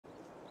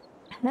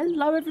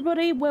Hello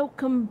everybody,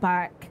 welcome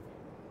back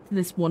to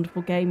this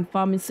wonderful game,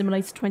 Farming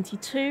Simulator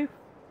 22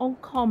 on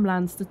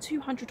Calmlands, the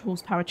 200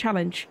 horsepower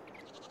challenge.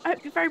 I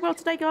hope you're very well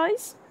today,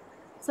 guys.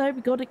 So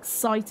we got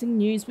exciting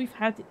news. We've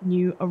had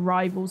new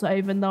arrivals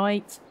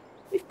overnight.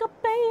 We've got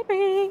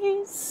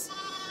babies.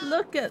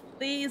 Look at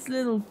these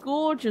little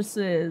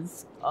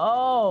gorgeouses.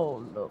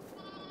 Oh, look.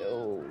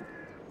 Oh.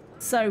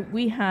 So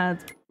we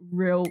had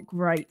real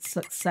great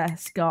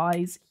success,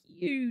 guys.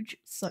 Huge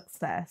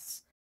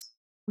success.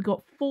 We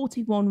got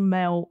 41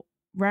 male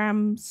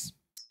rams,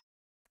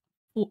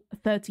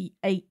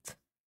 38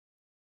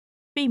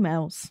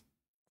 females.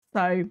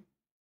 So,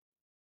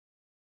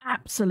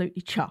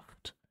 absolutely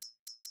chuffed.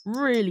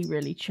 Really,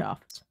 really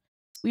chuffed.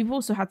 We've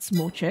also had some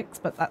more chicks,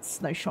 but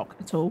that's no shock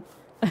at all.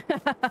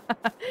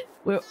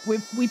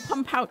 we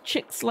pump out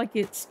chicks like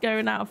it's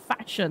going out of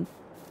fashion.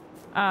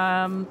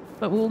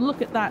 But we'll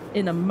look at that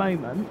in a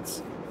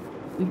moment.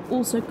 We've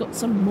also got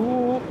some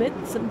more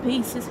bits and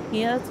pieces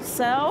here to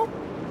sell,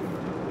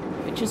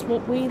 which is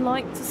what we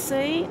like to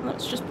see.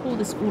 Let's just pull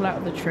this all out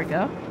of the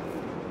trigger.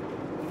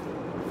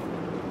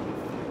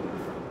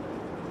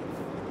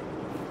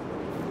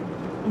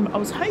 I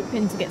was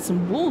hoping to get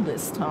some wool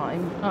this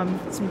time,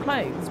 some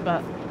clothes,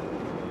 but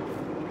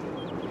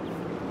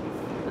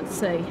let's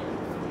see.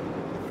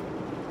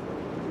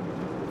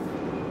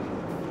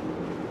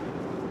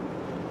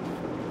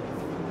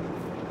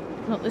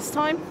 Not this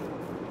time.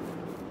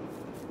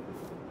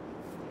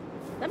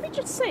 Let me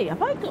just see,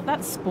 have I got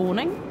that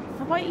spawning?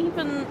 Have I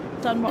even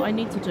done what I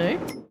need to do?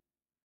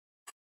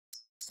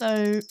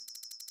 So,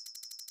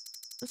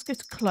 let's go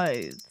to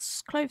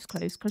clothes. Clothes.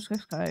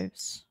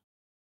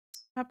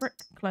 Fabric,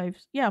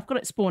 clothes. Yeah, I've got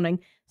it spawning.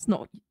 It's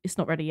not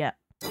ready yet.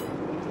 Okay,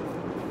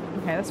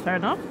 that's fair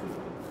enough.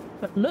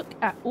 But look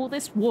at all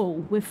this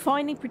wool. We're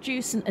finally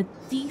producing a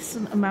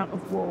decent amount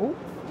of wool.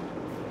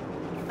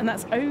 And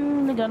that's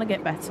only going to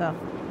get better.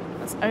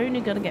 That's only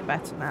going to get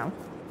better now.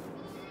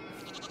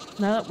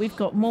 Now that we've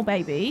got more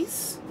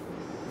babies,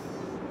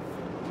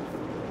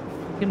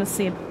 we're going to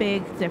see a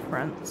big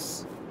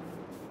difference.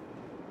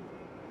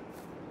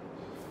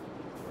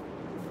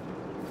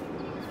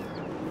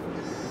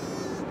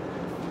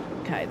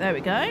 Okay, there we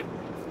go.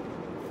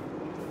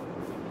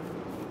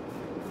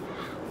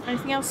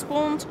 Anything else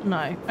spawned?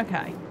 No.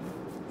 Okay.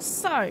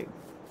 So,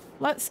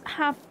 let's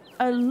have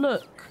a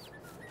look.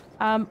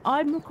 I'm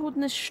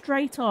recording this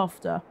straight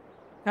after.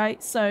 Okay,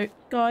 so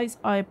guys,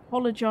 I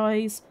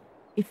apologise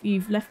if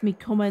you've left me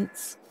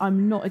comments.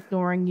 I'm not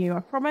ignoring you, I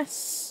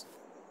promise.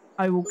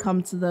 I will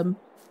come to them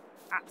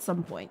at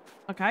some point.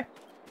 Okay.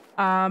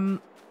 The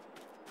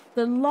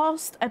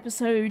last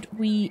episode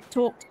we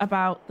talked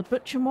about the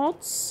butcher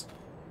mods,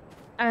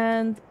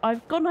 and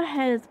I've gone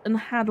ahead and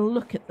had a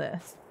look at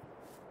this.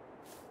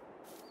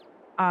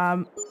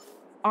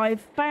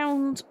 I've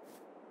found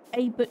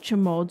a butcher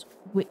mod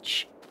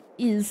which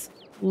is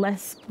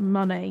less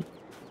money.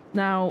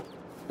 Now,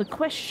 the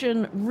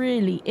question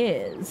really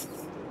is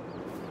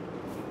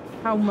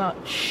how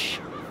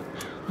much,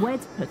 where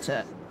to put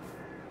it,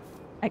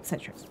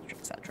 etc, etc,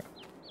 etc.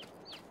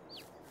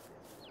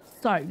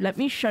 So, let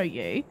me show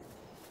you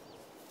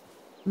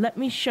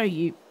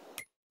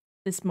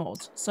this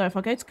mod. So if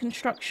I go to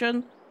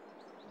construction,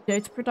 go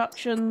to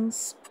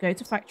productions, go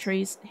to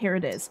factories, here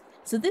it is.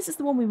 So this is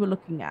the one we were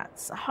looking at.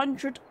 It's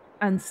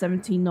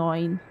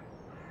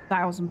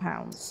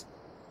 £179,000.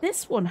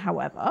 This one,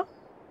 however,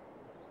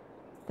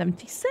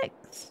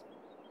 76.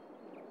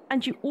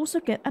 And you also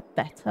get a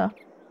better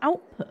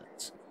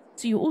output.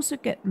 So you also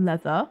get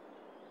leather,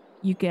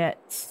 you get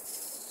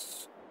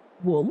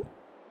wool,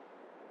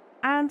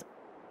 and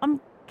I'm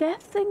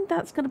guessing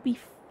that's going to be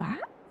fat?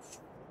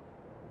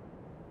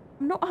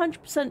 I'm not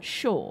 100%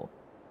 sure.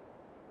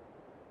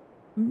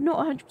 I'm not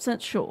 100%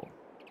 sure.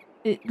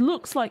 It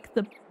looks like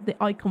the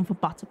icon for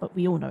butter, but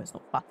we all know it's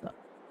not butter.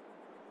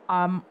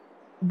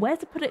 Where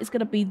to put it is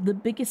going to be the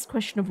biggest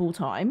question of all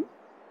time.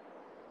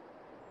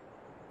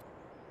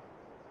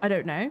 I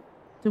don't know.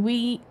 Do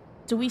we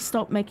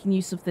stop making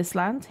use of this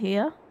land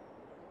here?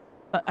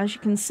 But as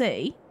you can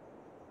see,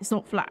 it's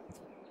not flat.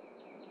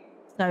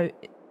 So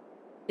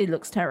it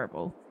looks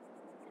terrible.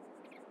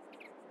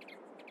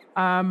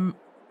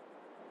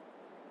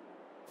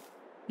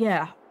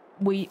 Yeah,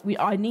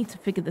 I need to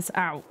figure this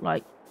out,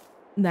 like,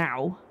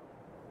 now.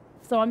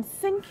 So I'm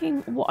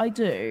thinking what I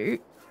do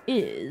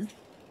is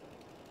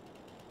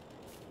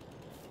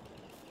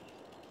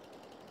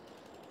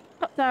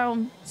cut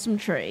down some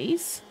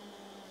trees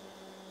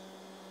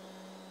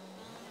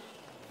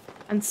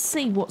and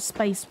see what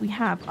space we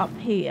have up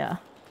here.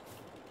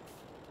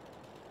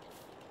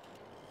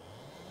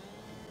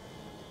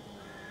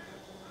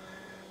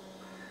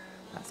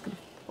 That's gonna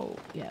fall.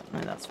 Yeah, no,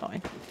 that's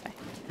fine. Okay.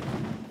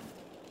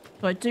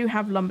 So I do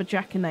have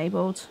lumberjack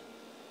enabled, so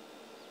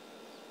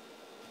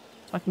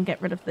I can get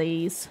rid of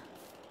these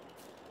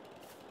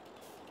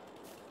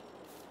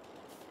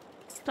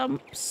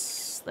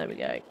stumps. There we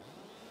go.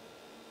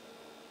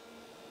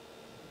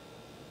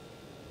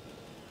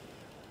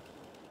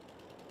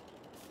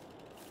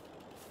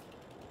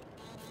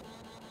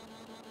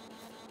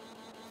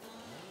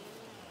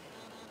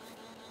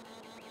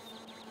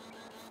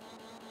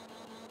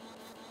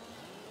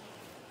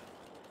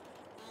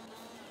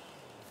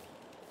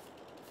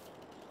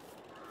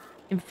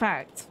 In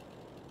fact,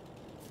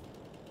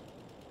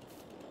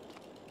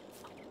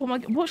 oh my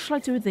god, what should I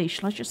do with these?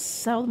 Should I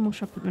just sell them or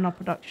should I put them in our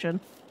production?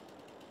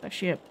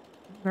 Actually, a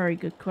very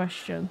good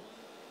question.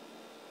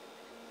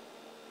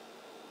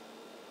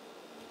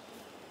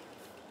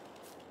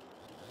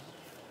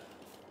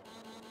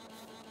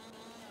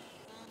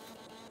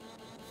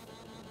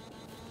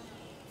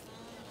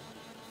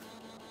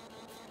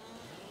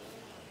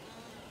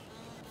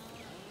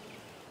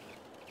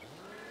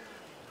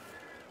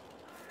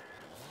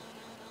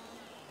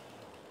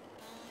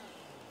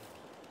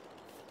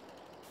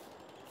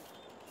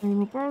 Any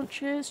more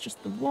branches?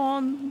 Just the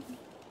one.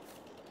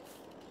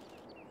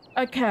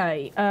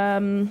 Okay,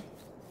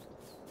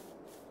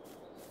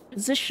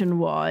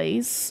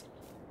 position-wise,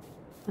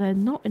 they're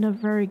not in a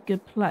very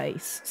good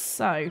place.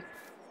 So, I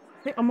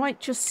think I might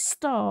just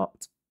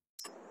start.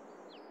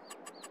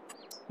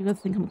 You're going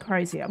to think I'm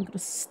crazy. I'm going to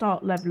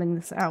start leveling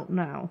this out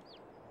now.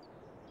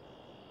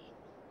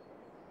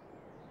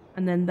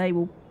 And then they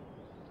will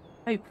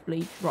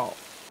hopefully drop.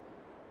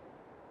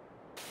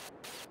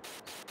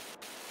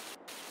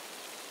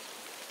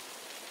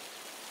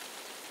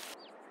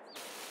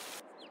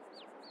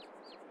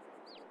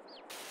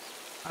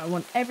 I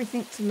want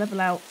everything to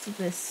level out to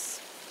this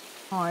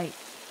height.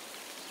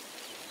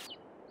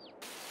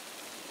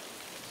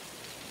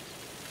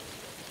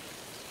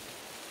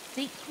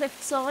 Steep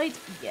cliffside?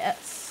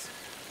 Yes.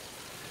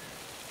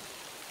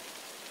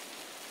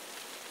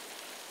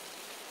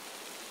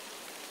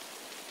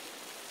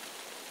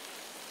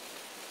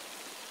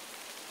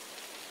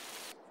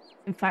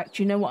 In fact,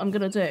 you know what I'm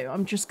going to do?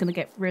 I'm just going to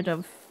get rid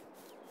of...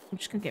 I'm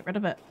just going to get rid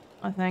of it,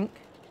 I think.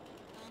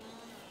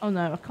 Oh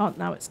no, I can't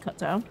now. It's cut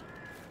down.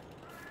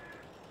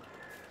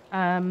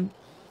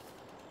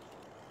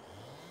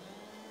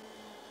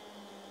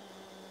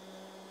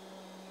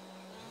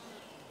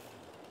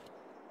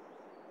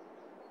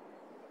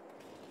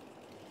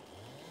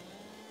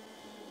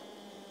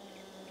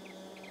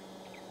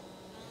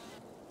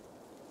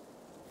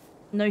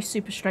 No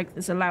super strength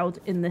is allowed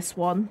in this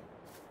one.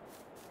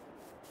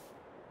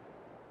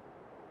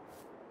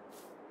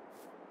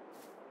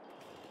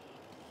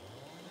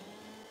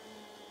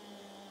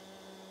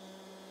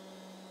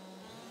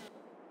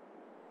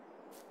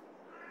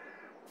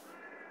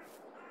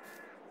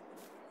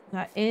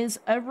 That is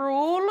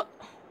overall,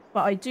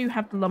 but I do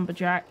have the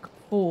lumberjack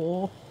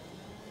for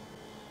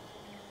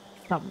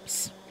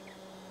stumps.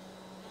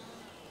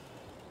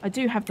 I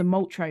do have the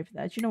mulcher over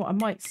there. Do you know what? I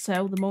might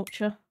sell the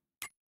mulcher.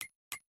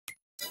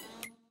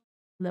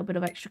 A little bit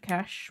of extra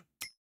cash.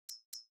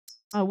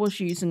 I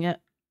was using it.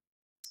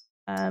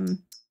 But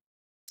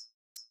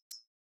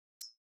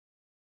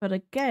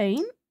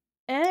again,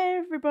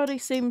 everybody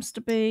seems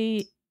to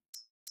be...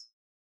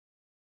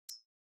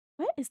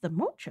 Where is the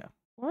mulcher?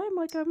 Why am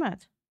I going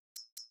mad?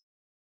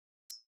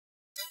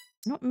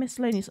 Not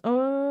miscellaneous.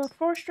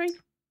 Forestry?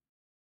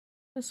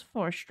 There's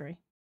forestry.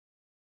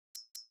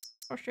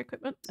 Forestry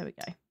equipment. There we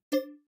go.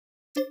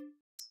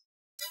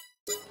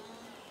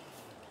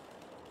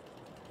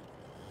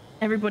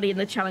 Everybody in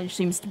the challenge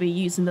seems to be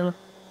using the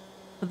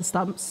for the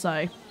stumps,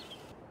 so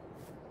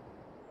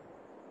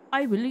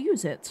I will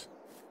use it.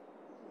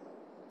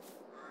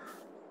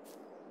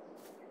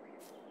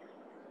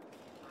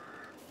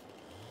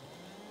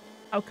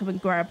 I'll come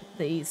and grab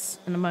these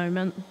in a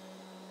moment.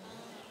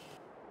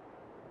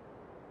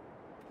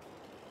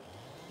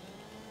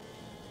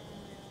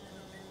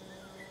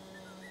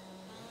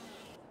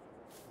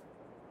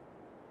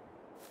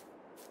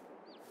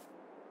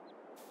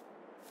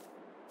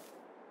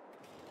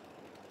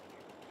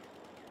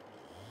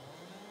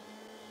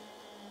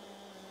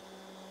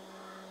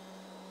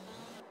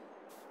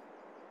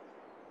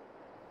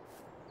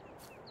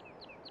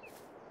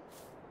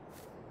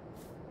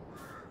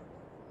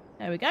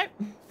 There we go.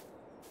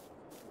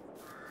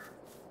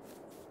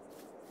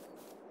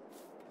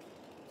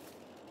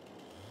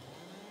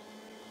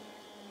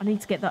 I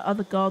need to get that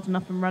other garden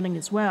up and running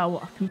as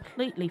well. I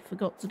completely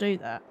forgot to do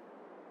that.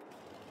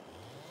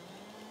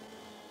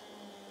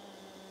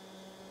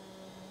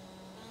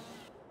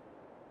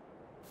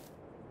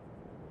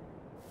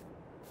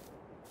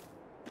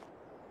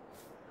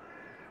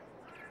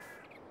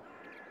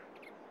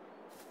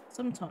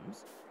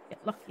 Sometimes I get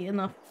lucky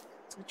enough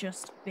to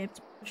just be able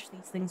to push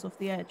these things off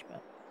the edge,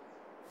 but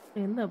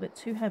it's a little bit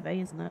too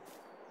heavy, isn't it?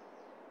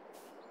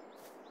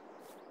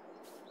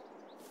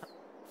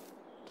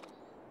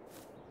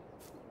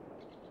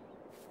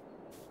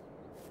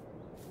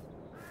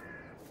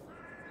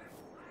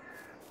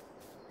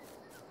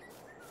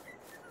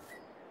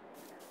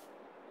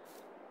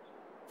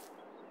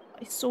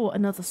 I saw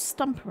another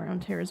stump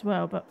around here as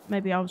well, but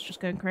maybe I was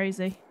just going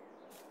crazy.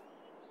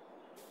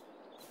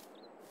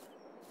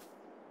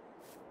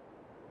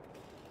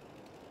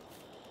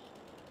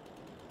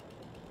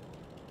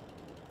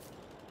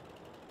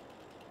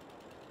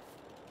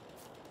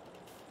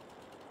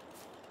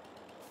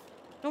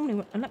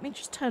 Normally, and let me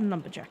just turn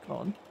lumberjack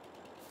on.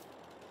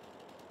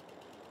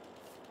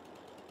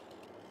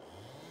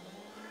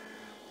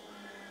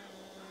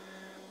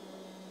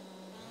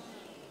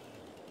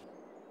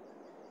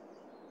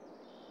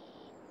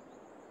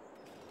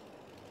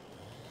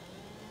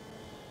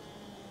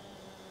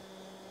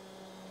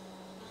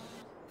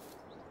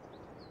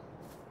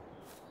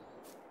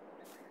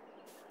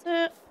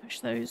 push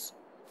those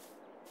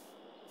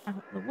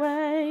out the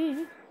way.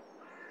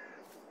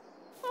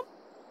 Oh.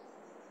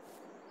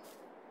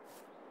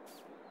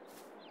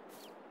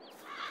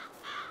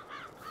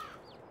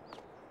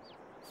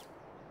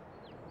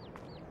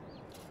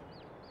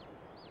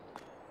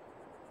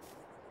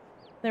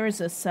 There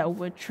is a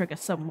cellwood trigger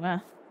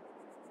somewhere.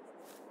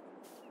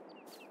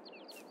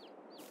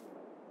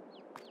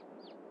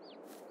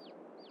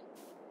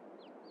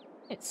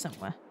 It's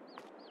somewhere.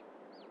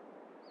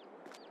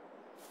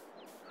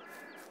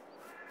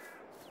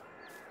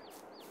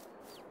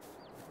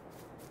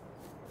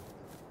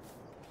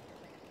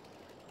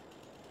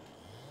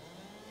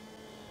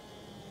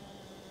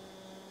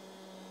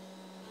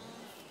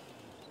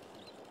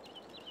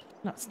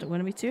 That's still going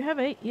to be too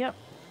heavy. Yep.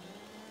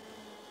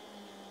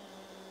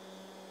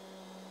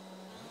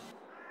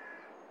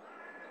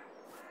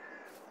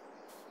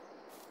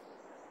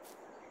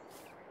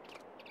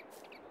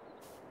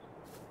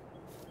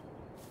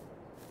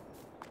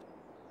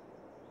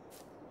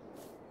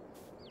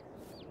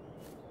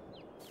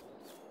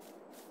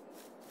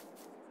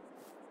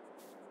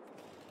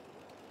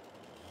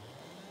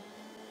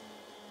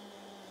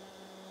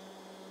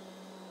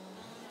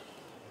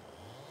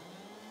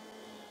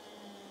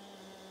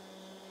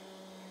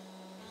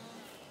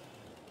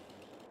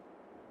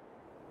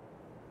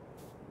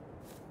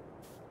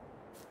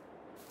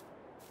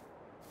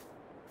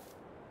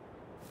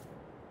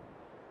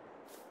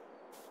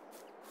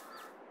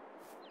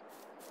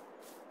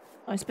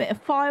 Nice bit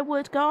of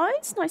firewood,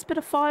 guys. Nice bit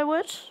of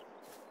firewood.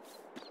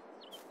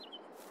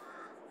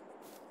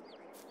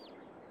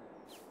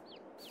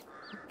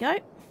 Go.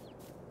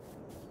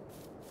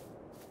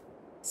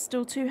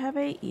 Still too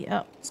heavy?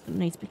 Yep. It's going to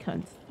need to be cut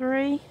into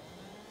 3.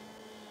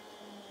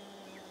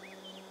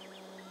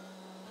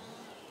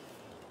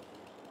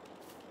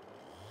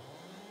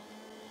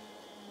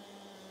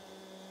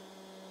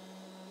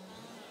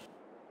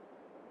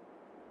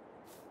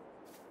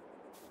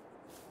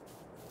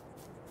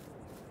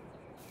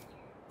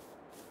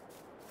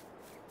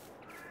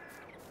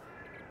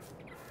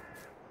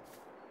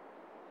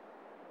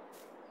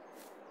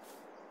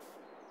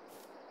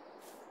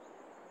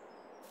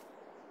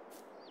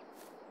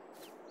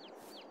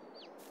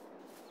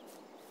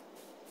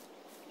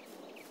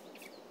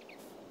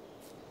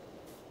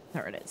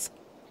 There it is.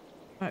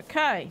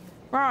 Okay,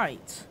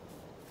 right.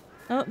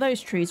 Now that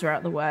those trees are out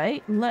of the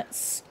way,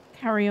 let's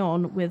carry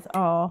on with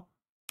our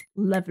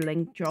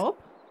levelling job.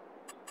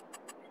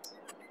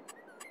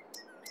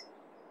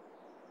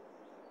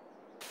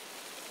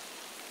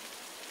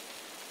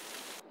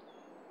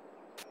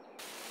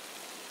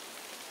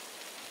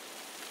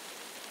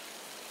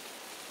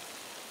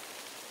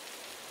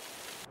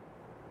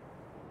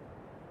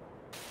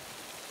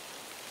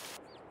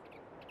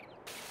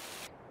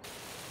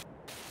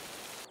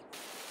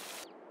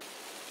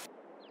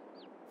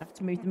 Have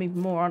to move them even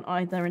more, aren't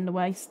I? They're in the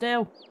way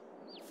still.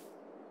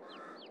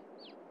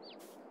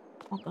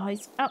 Oh,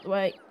 guys, out the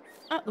way.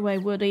 Out the way,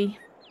 Woody.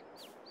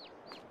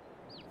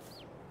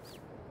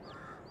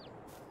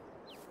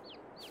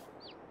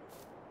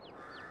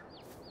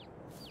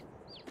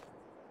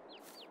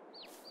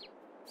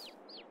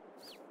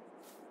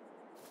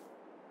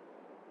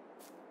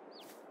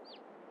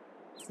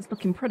 This is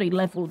looking pretty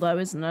level, though,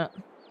 isn't it?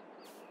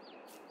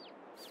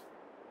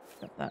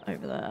 Got that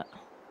over there.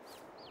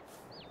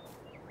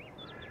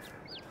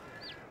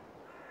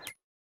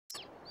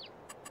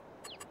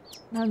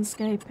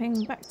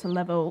 Landscaping, back to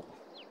level.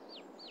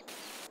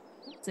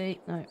 Oopsie,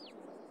 no.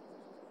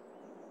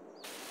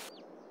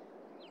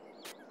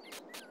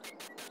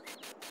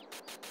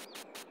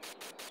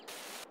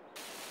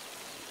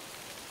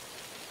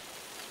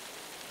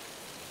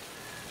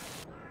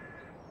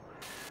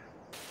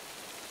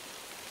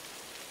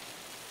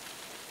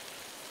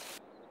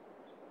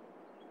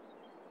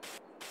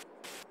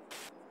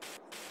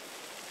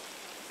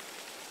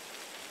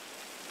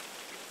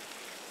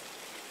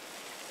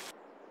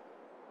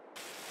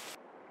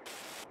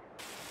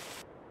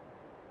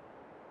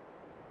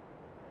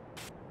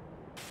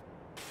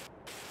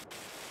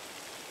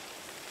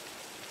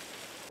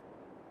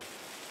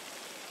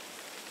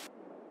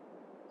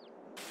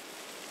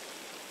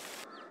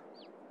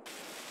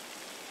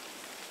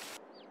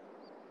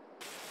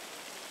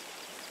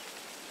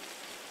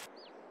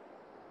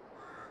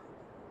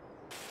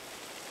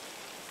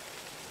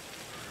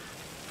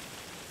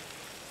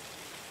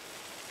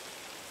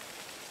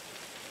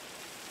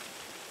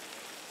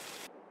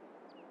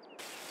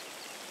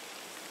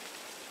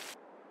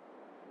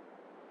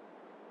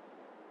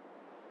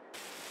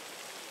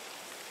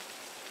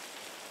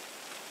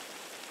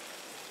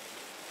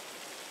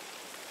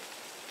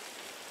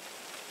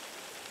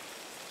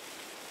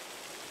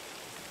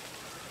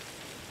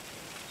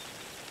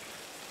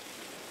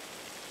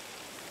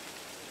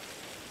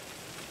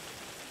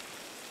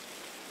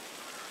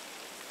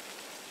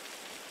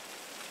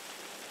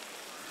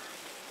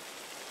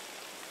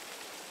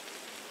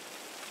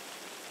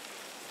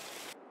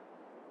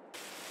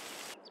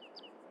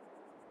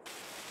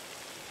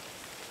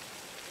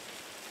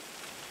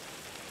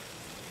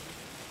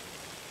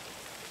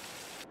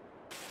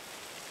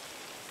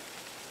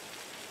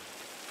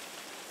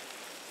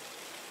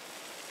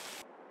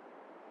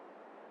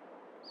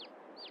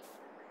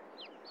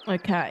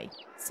 Okay,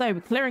 so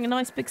we're clearing a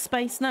nice big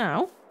space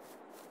now.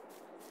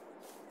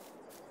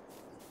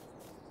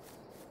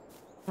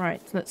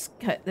 Right, let's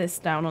cut this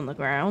down on the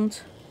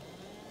ground.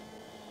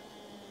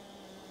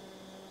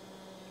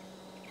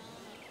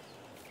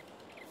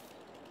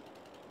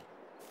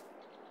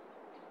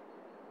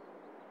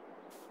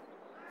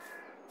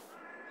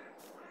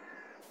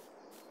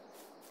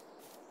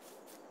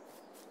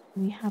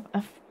 We have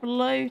a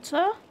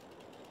floater.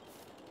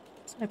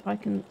 Let's hope I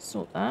can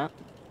sort that.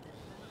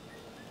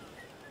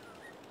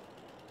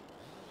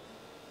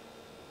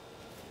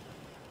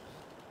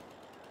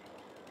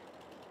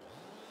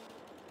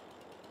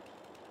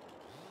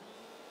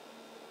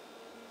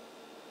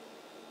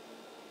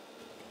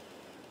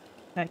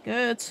 Okay,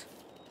 good.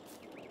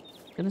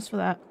 Goodness for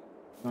that.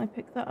 Can I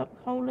pick that up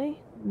wholly?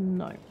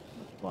 No, not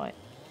quite.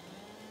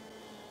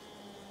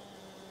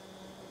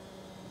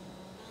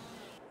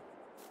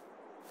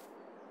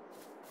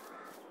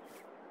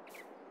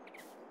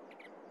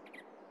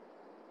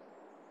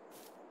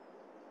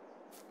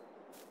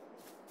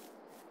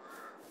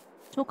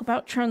 Talk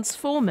about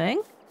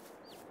transforming.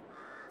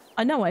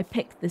 I know I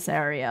picked this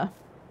area.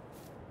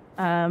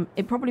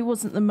 It probably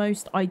wasn't the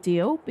most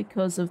ideal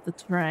because of the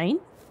terrain.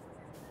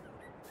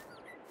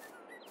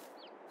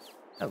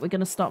 But we're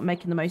going to start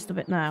making the most of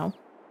it now.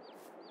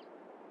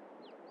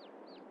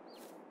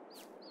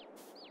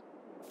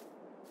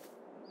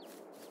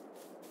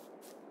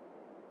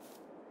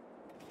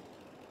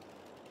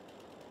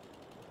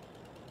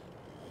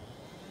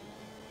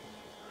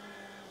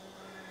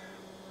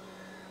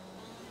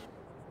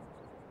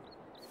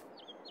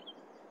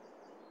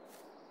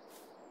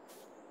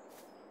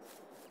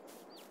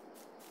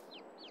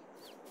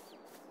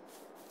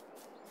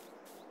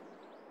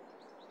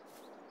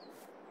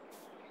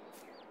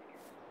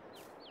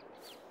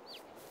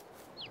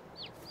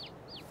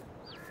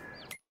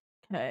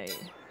 Okay.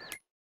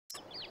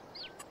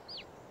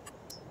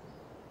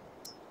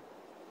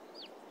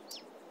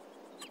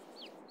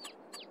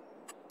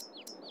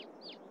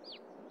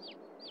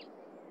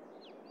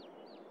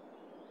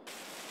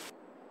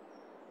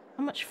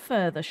 How much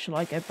further shall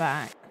I go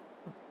back?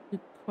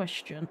 Good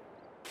question.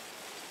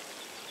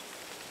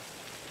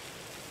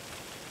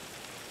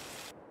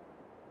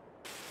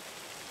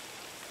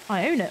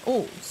 I own it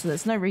all, so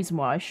there's no reason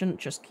why I shouldn't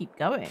just keep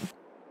going.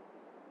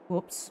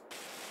 Whoops.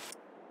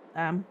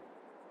 Damn.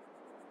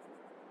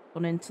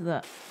 Gone into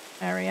that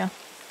area.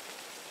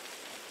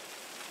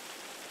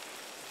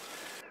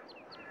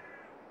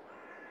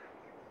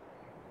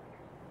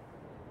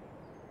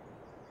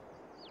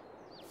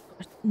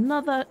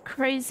 Another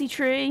crazy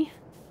tree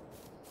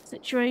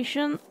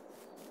situation.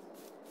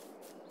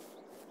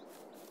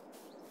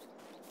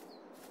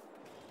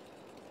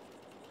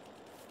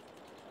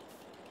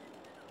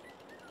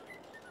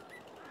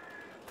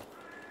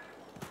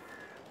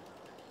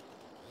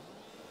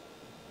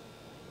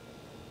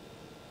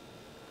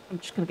 I'm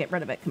just going to get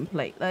rid of it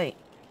completely.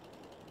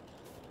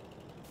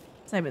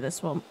 Same with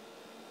this one.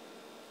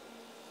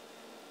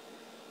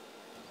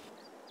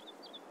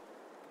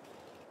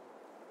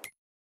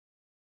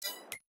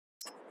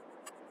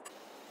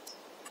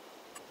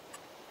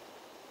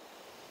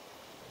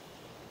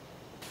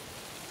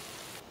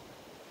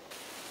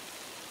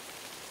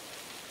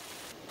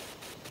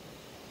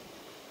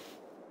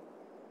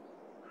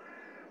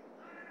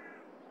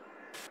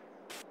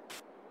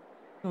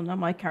 Oh, now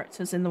my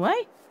character's in the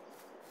way.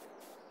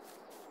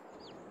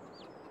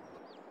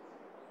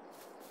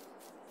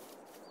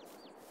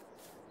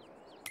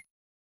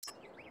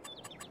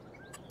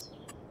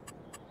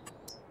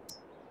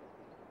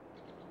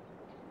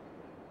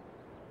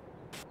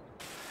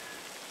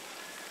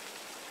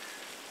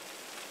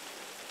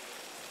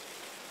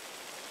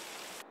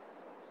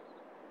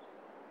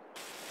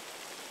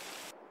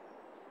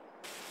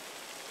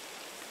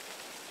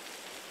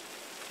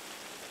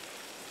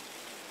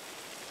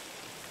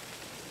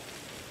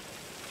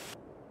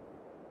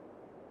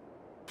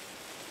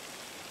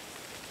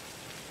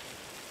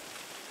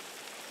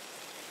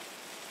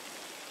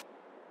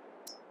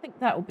 I think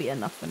that will be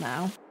enough for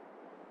now.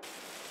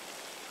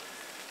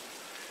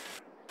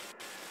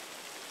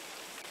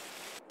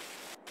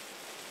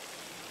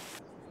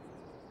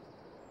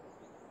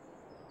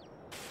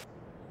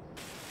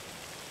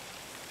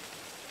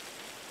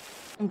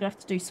 I'm gonna have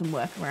to do some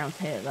work around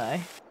here though.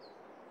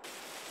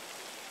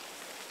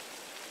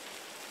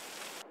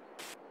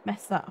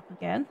 Mess that up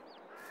again.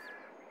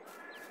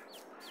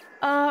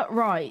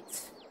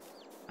 Right.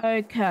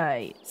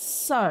 Okay,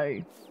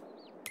 so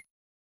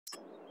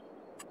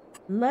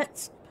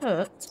let's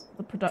put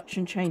the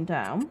production chain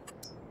down.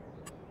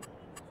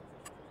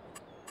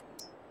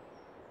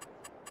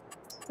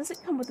 Does it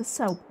come with a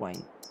sell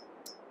point?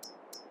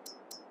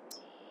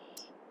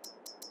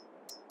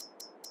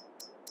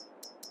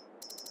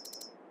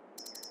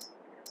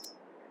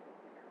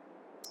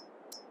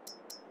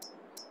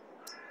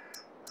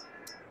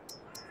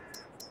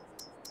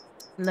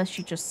 Unless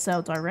you just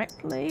sell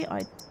directly,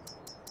 I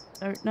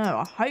don't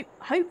know.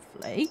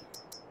 Hopefully,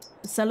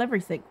 sell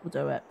everything will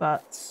do it,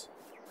 but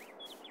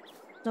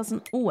it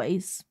doesn't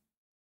always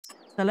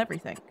sell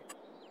everything.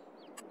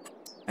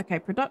 Okay,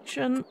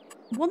 production.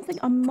 One thing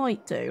I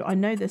might do, I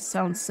know this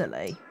sounds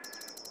silly.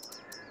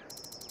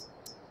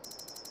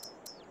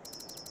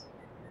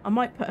 I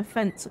might put a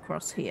fence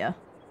across here.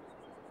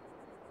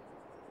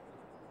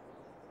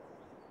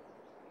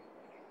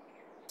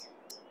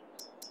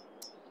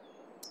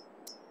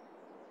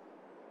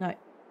 No.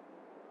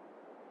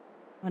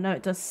 I know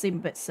it does seem a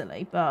bit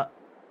silly, but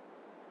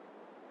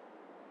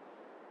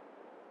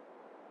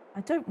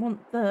I don't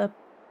want the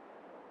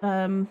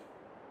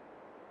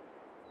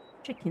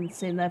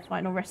chickens in their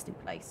final resting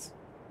place.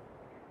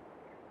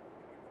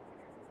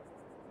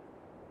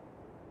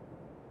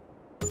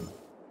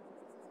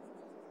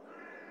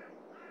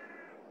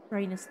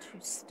 Terrain is too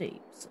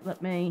steep, so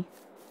let me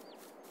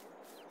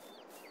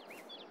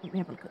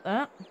have a look at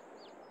that.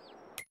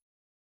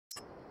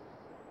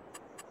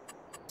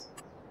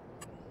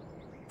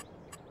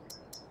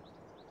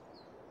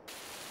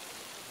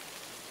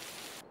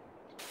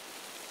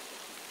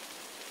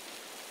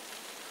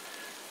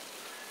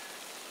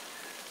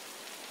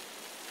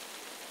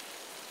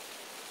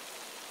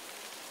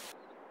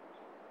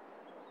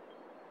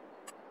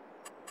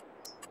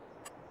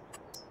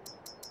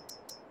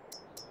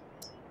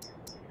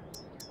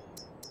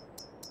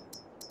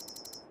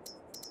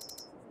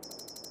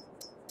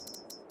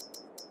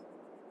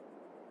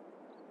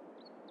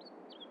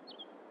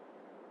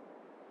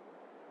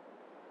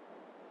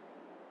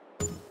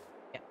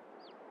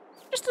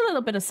 Just a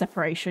little bit of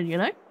separation, you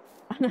know?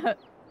 I know,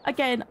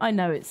 again, I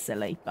know it's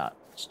silly, but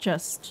it's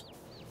just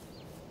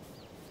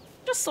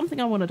something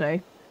I want to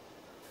do.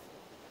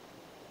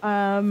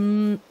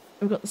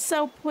 We've got the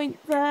sell point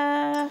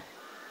there. In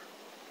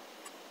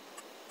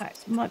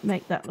fact, might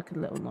make that look a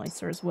little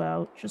nicer as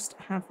well. Just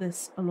have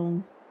this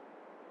along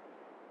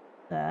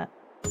there.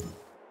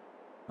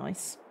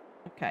 Nice.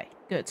 Okay,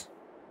 good.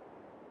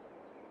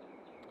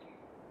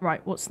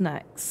 Right, what's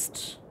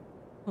next?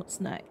 What's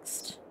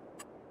next?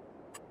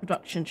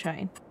 Production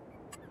chain.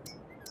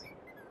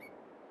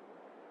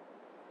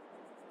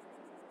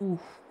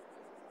 Oof.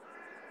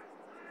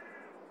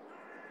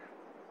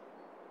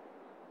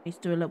 Need to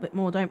do a little bit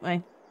more, don't we?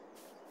 A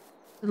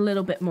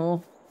little bit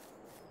more.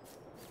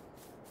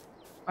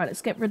 Right,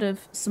 let's get rid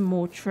of some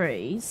more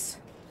trees.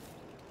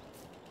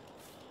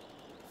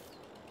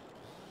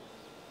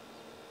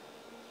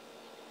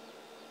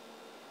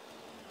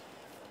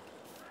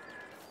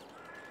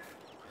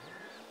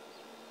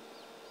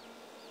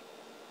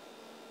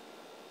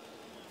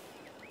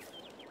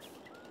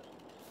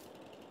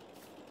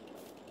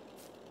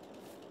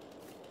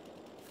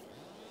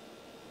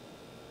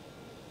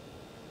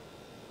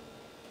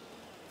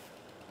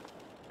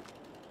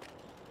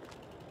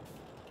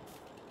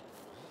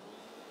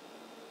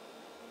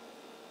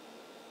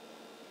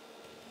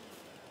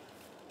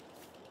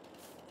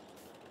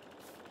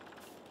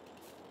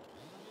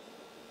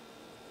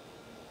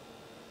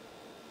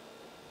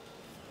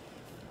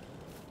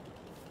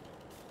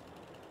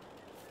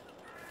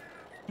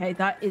 Okay,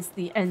 that is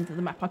the end of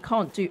the map. I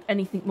can't do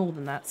anything more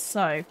than that,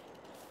 so...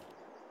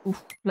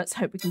 Oof, let's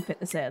hope we can fit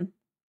this in.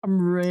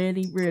 I'm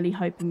really, really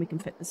hoping we can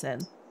fit this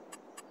in.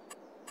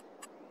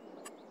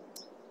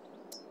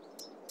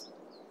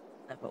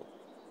 Level.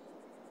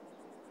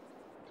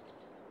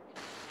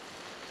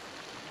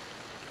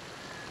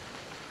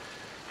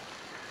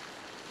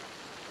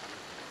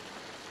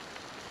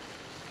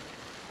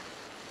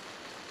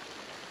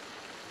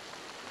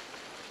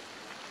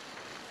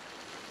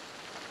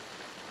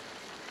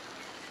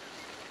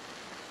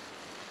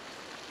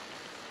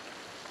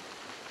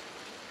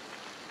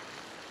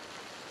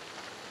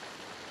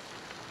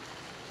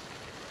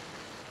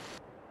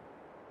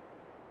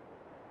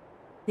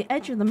 The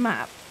edge of the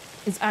map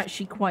is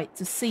actually quite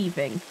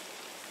deceiving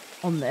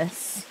on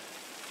this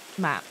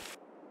map.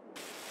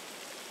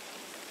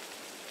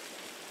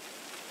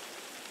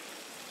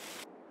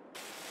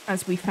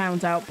 As we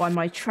found out by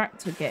my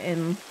tractor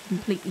getting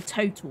completely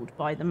totaled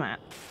by the map.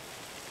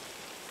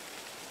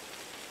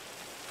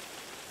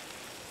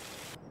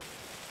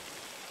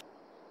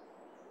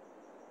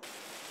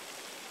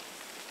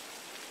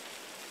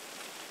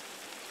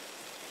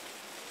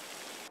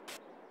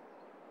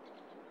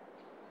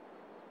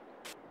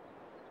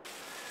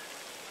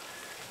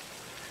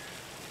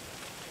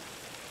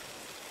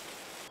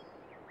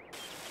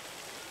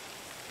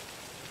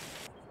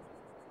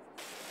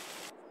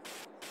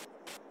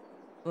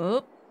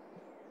 Oh.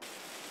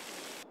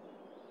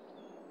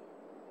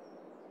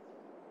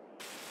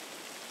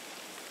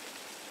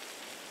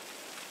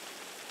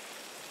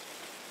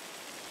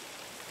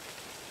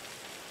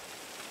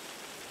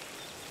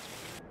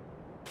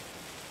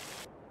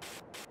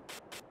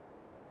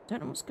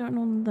 Don't know what's going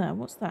on there.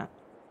 What's that?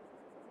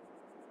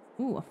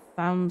 Ooh, I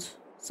found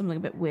something a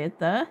bit weird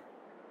there.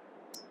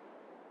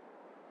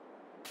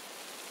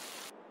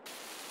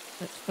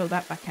 Let's fill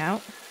that back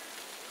out.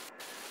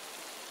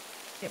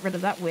 Get rid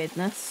of that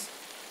weirdness.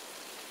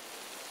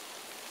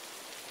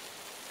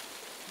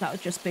 That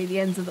would just be the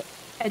ends of the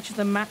edge of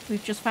the map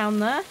we've just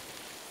found there.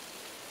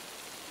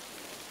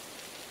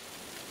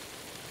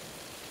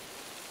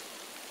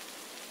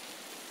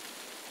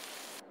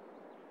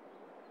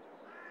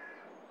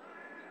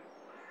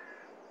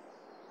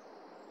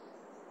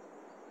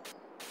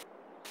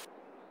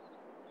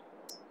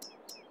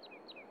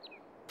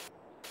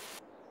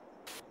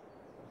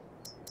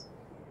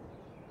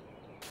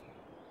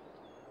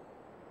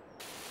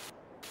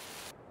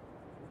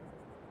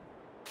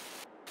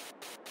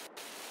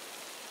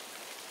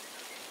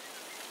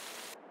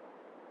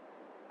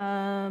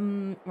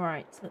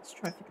 Right, let's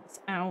try to figure this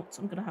out.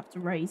 I'm gonna have to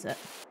raise it.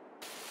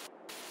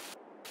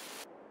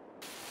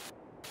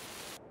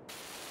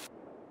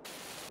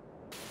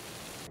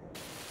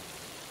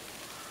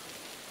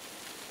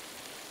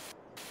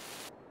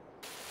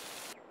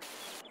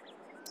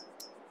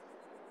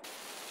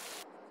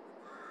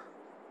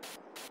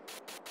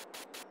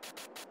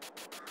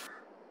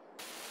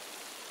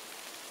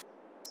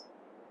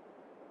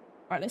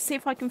 Right, let's see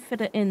if I can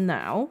fit it in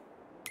now.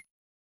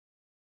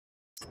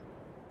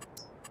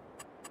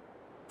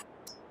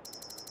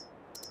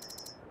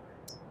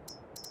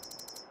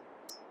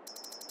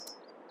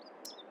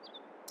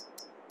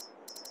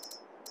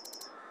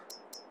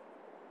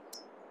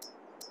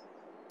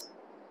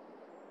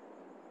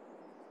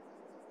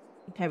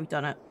 Okay, we've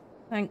done it.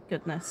 Thank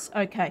goodness.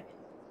 Okay.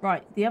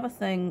 Right, the other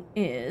thing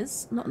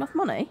is not enough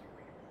money.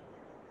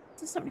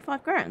 This is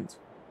 75 grand.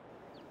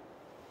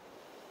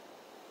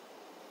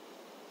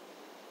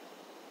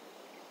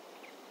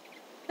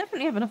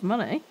 Definitely have enough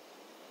money.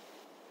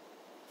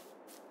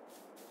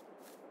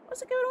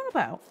 What's it going on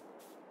about?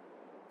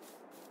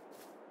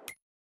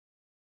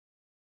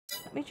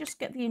 Let me just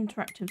get the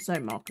interactive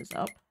zone markers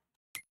up.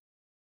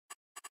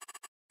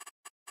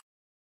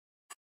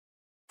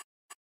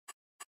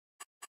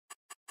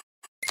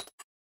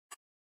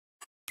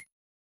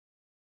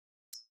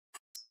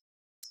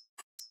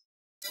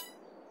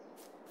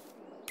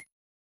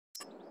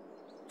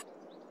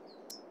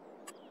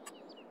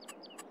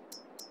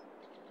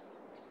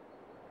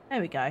 There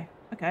we go.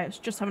 Okay, it's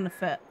just having a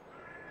fit.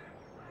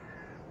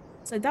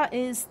 So that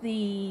is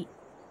the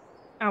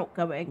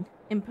outgoing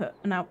input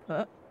and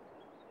output.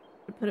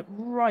 We'll put it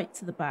right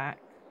to the back.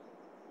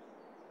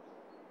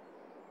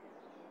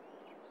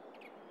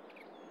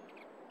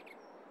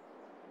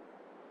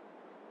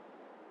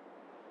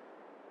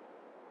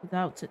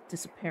 Without it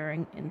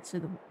disappearing into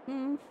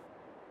the...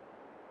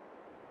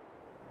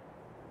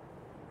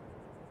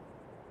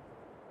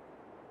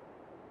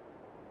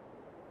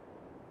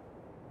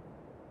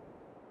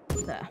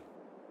 There.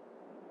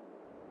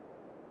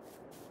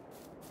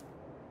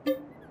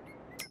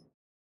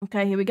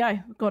 Okay, here we go.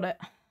 Got it.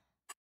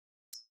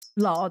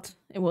 Lard.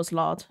 It was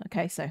lard.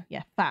 Okay, so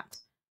yeah, fat.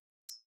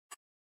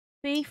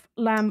 Beef,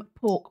 lamb,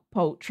 pork,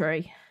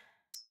 poultry.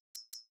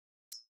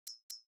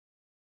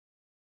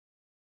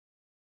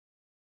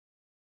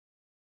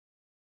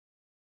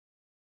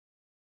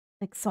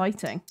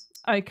 Exciting.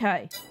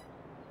 Okay.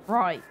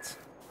 Right.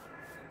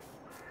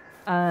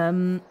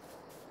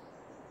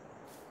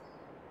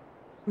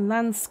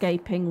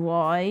 Landscaping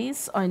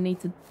wise, I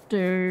need to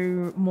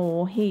do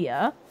more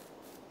here.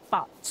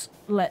 But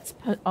let's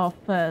put our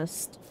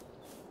first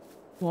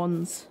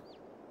ones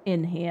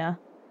in here.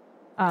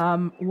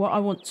 What I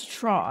want to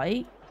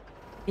try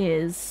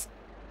is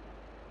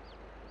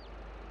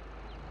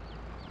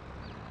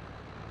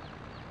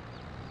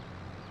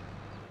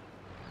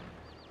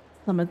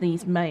some of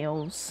these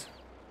males.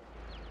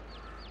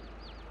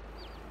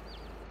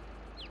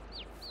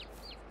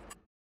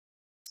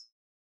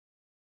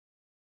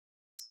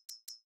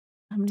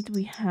 How many do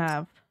we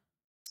have?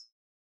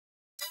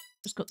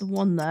 Just got the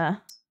one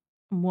there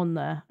and one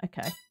there.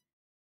 Okay.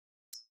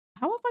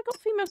 How have I got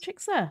female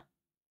chicks there?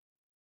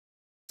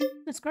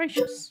 Goodness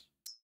gracious.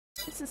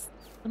 This is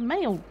the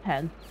male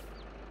pen.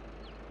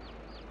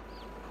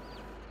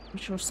 I'm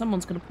sure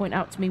someone's going to point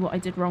out to me what I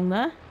did wrong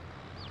there.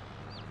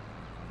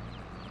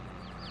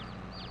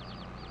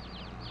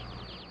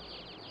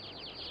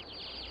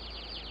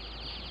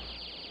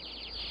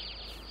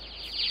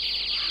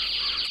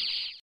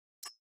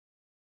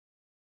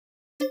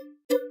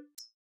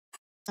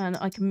 And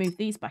I can move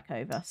these back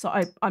over. So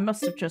I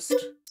must have just...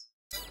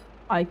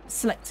 I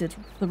selected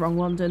the wrong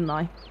one, didn't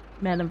I?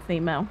 Male and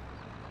female.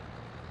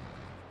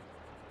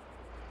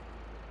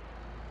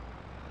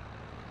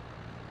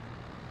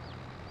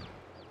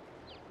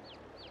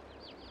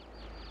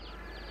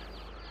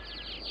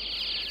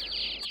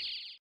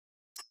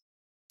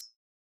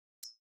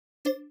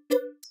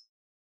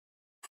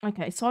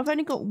 Okay, so I've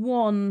only got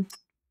one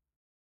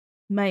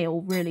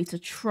male really to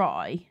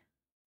try.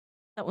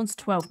 That one's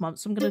 12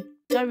 months. So I'm going to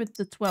go with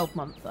the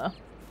 12-monther.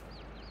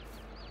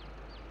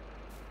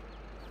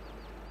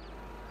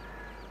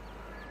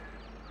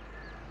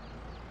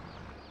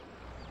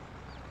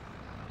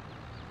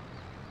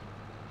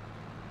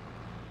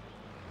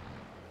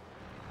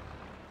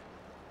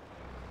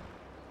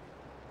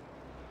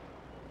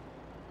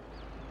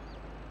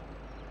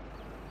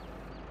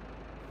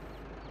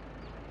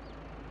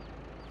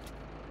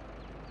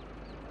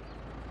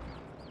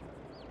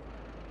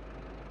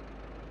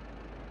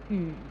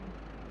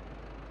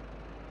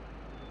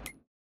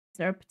 Is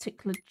there a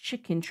particular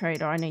chicken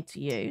trader I need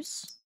to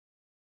use?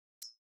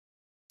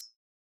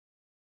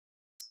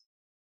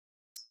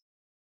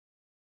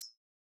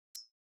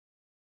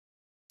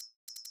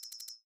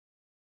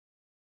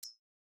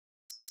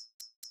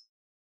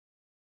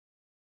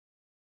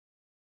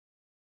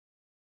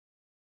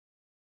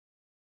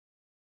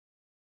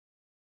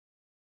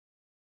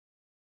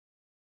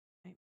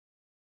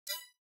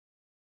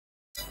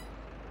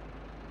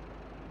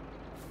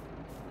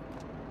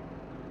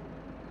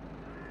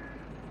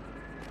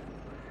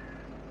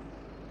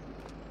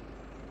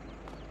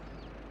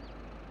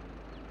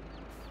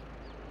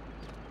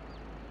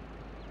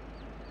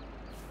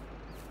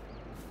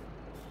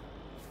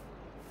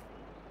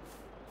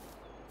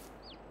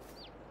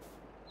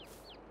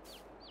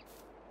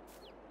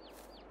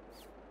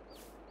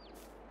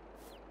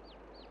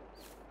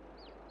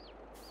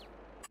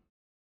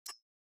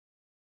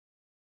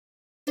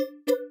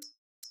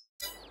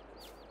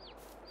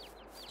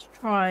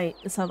 try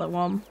this other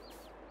one.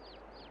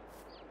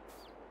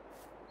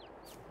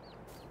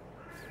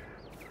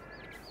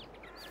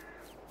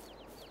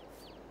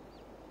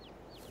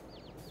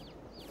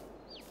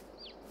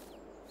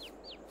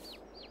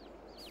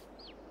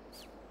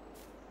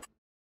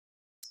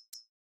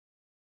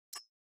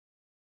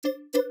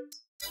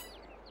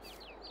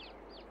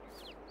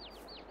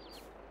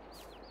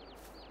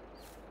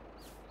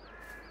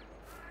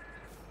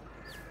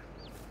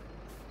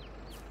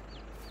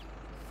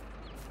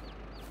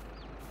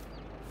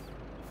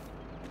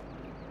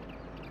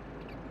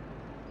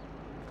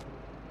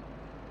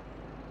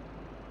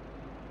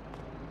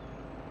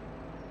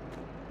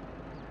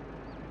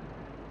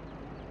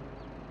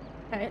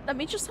 Okay, let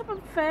me just have a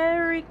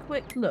very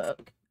quick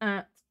look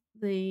at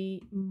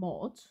the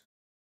mod. What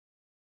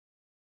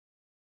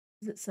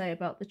does it say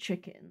about the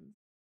chickens?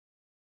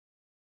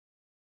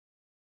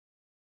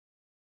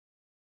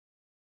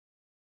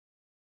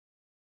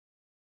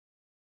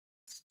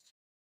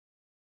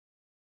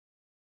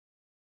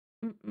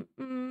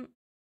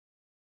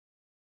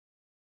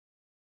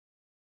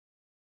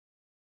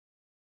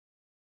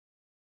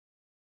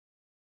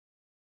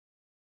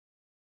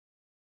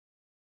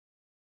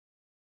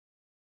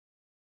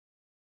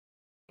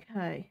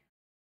 Okay.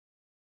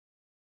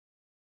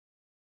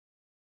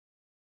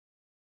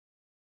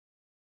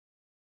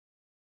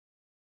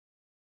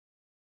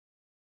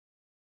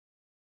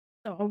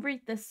 So I'll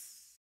read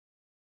this.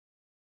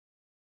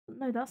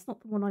 No, that's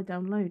not the one I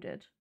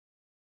downloaded.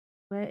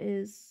 Where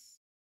is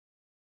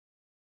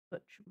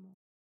Butcher?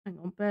 Hang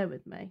on, bear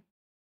with me.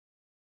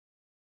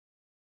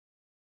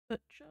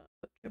 Butcher.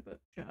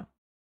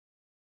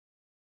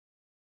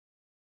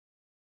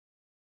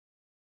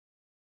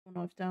 One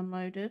I've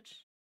downloaded.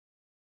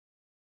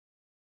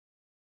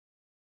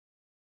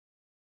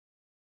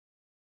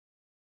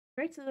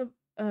 Created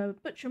a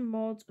Butcher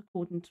mod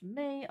according to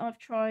me. I've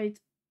tried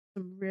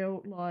some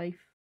real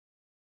life.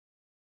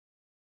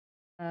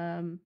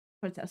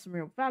 Tried to have some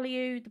real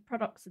value. The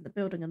products in the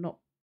building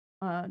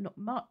are not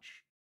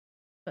much,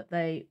 but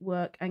they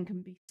work and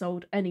can be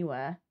sold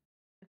anywhere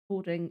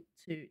according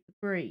to the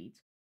breed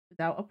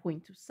without a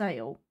point of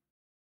sale.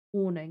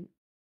 Warning: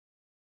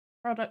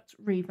 product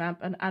revamp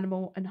and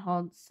animal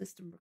enhanced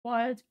system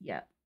required.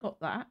 Yeah,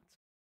 got that.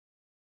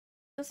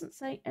 Doesn't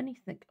say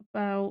anything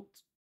about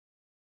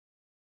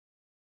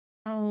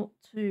how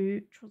to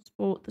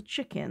transport the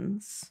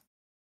chickens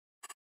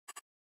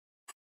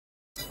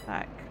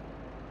back.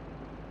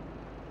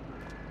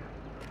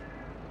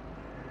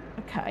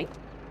 Okay,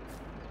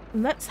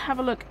 let's have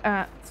a look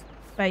at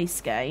base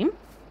game.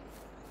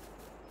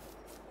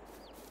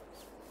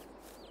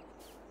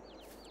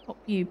 Pop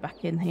you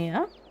back in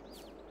here.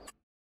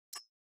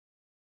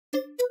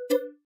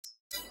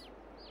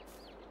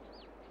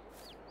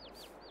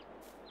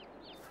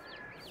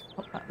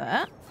 Pop that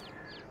there.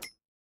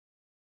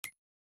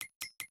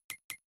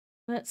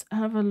 Let's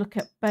have a look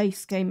at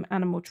base game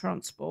animal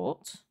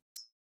transport.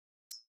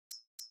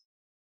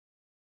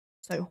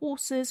 So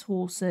horses.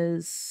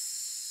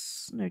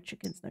 No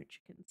chickens. No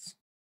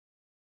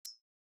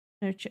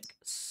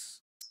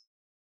chickens.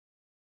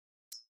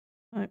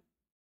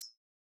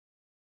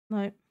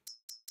 No.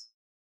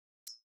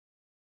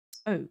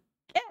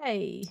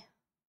 Okay.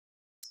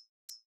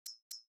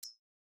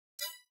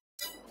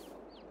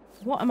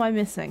 What am I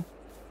missing?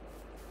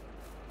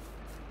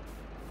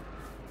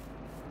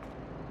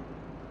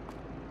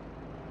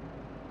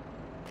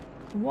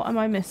 What am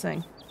I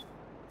missing?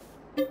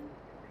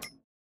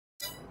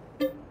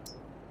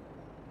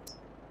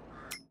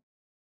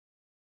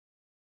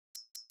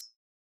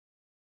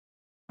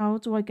 How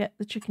do I get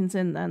the chickens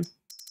in then?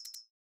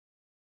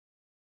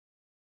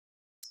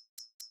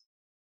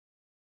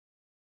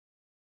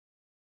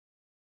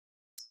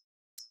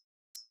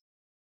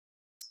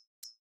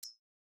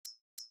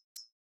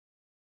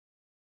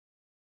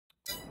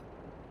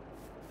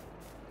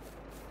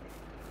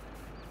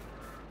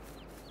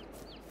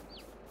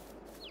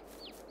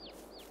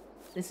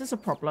 This is a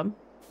problem.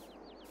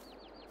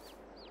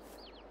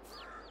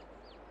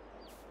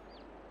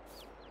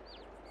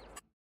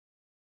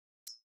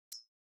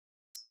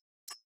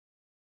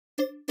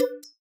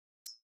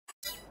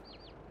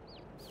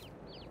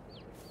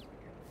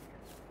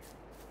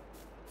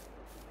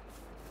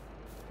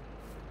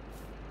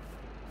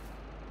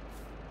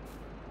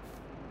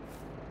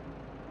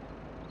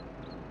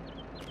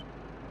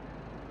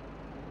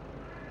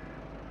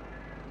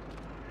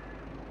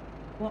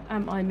 What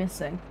am I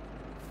missing?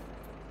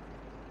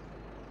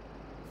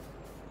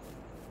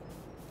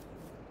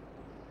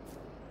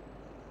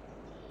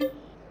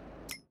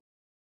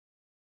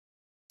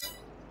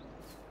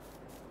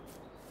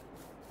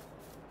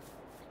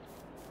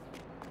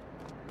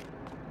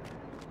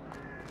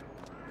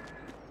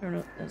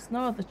 There's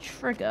no other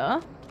trigger.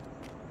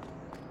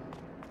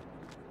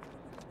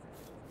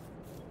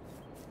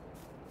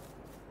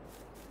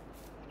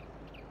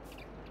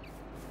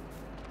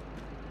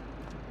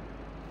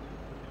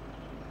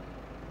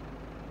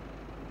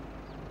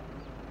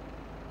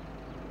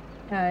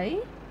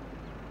 Okay.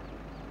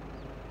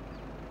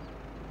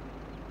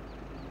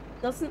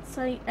 Doesn't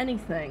say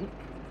anything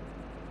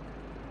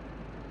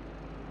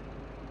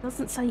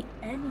Doesn't say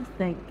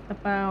anything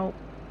about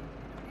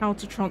how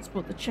to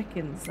transport the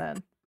chickens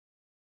then.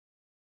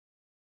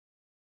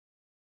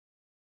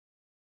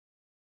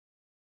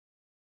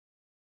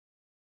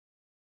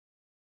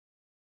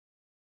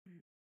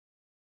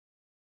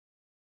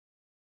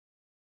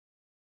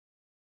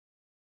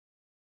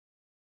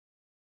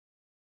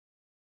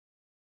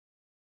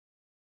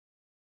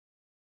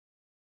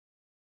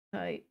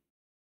 Okay.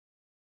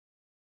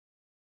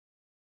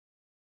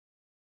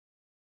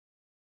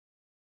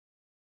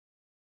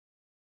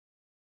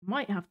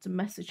 Might have to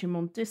message him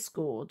on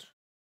Discord.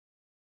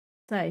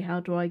 Say, how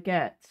do I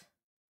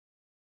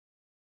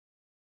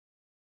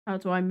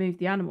move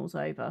the animals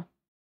over?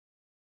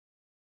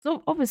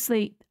 So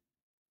obviously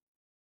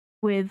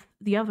with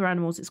the other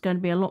animals it's going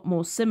to be a lot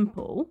more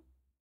simple.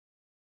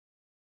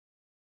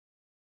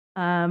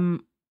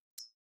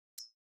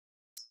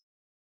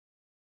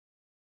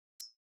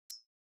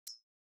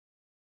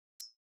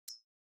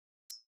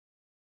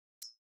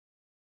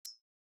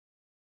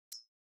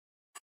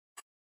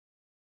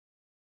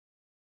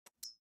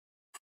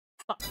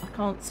 But I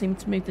can't seem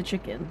to move the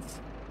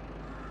chickens.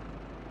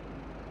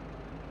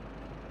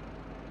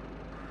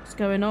 What's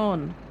going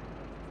on?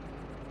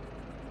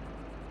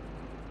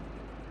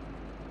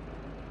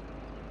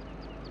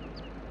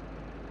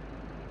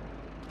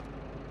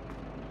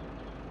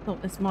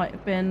 Thought this might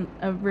have been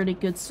a really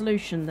good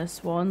solution,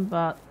 this one,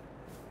 but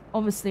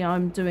obviously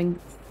I'm doing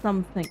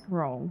something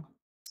wrong.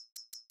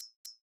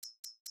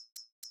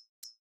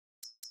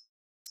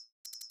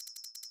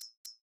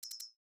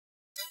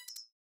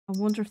 I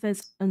wonder if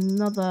there's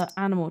another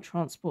animal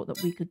transport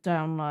that we could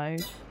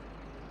download.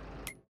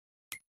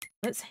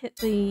 Let's hit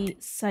the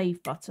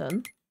save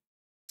button.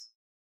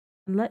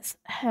 And let's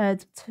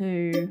head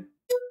to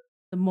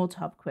the mod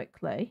hub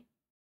quickly.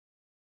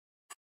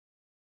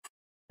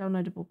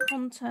 Downloadable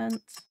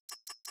content.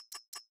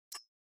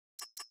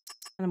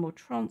 Animal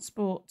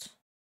transport.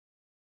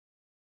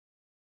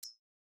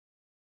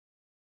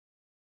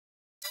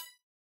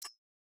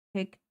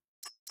 Pig.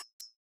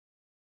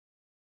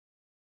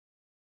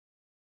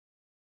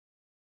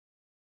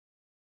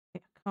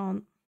 I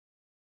can't.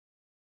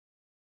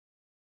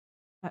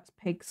 That's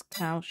pigs,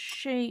 cows,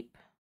 sheep.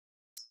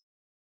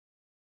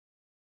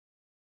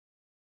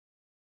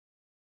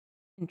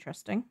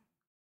 Interesting.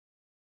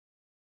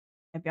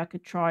 Maybe I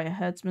could try a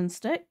herdsman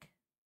stick.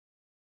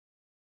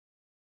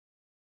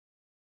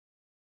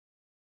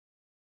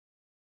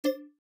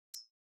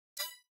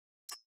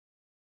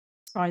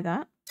 Try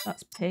that.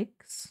 That's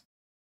pigs.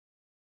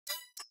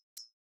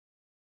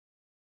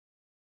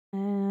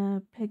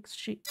 Pigs,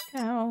 sheep,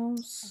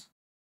 cows.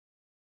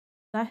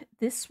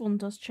 This one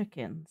does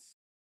chickens.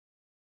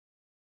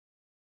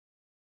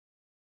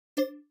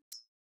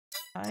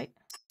 Right.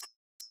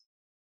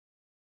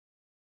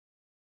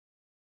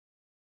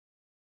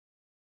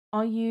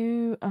 Are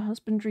you a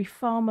husbandry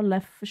farmer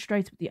left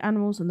frustrated with the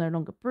animals and no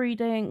longer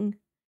breeding?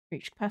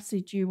 Reach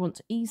capacity. Do you want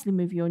to easily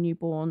move your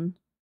newborn?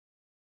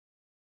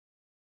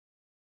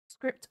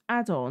 Script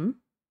add-on.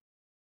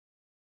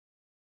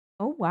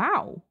 Oh,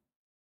 wow.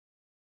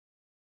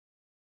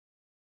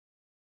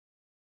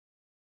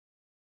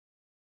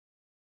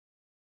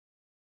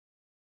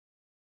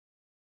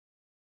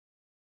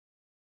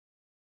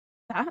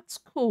 That's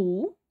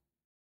cool.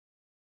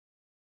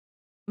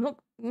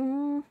 Look,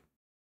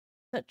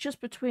 that just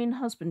between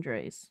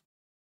husbandries.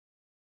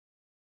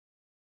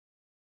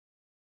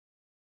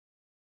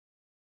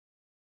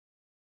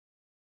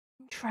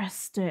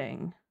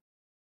 Interesting.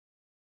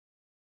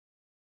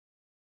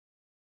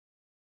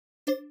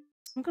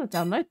 I'm going to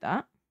download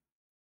that.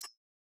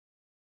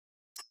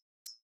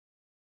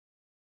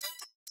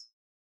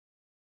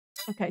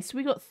 Okay, so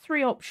we got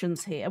 3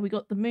 options here. We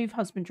got the move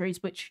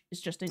husbandries, which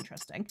is just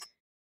interesting.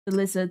 The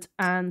lizard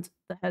and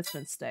the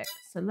herdsman stick.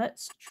 So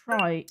let's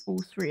try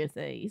all 3 of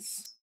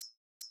these.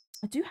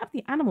 I do have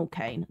the animal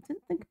cane. I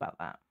didn't think about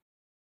that.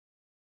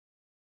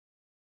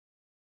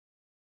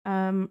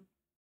 All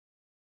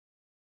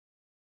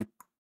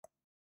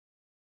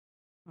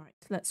right,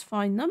 let's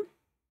find them.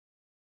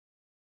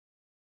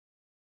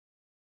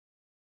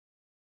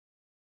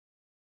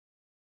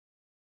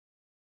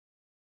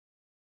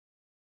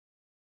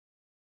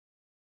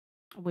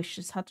 I wish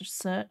this had a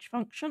search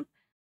function.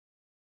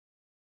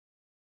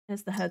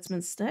 There's the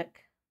herdsman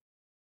stick.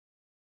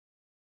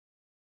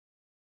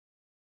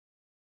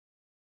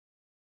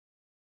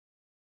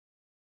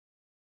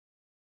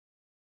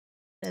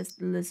 There's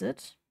the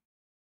lizard.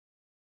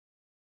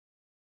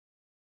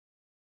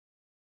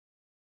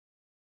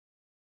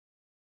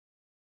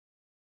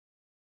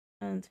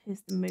 And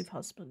here's the move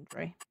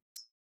husbandry.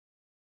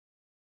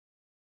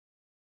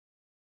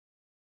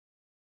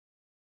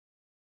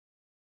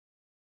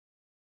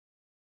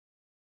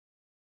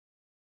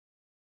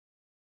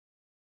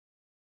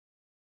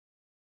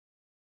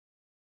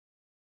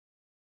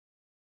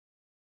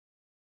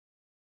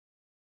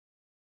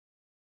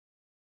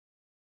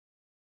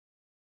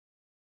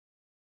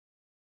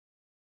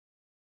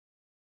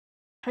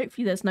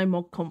 Hopefully there's no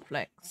mod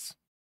conflicts.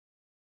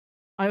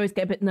 I always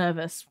get a bit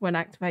nervous when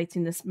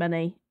activating this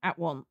many at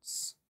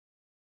once.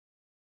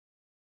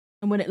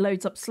 And when it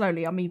loads up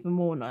slowly, I'm even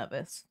more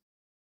nervous.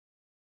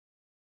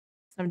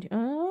 70.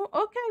 Oh,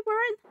 okay,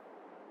 we're in.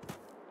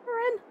 We're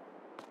in.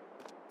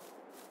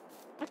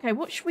 Okay,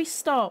 what should we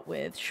start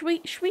with?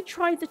 Should we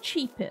try the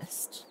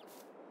cheapest?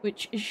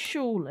 Which is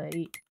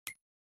surely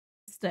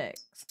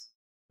sticks.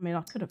 I mean,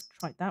 I could have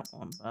tried that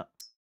one, but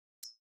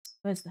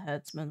where's the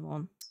herdsman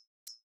one?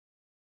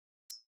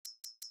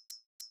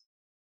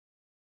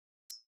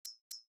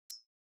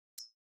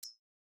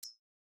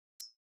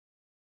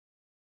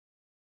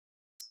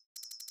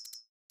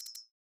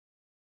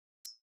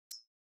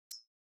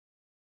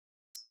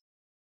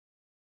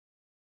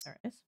 There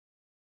it is.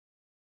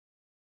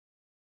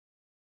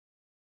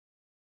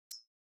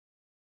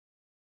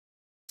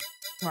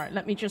 Right,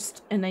 let me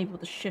just enable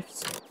the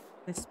shifts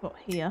this spot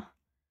here.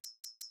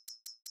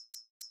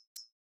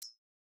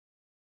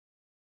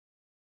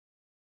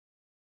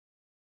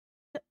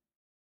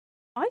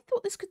 I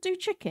thought this could do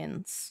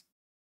chickens.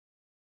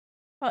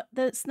 But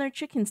there's no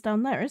chickens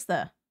down there, is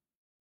there?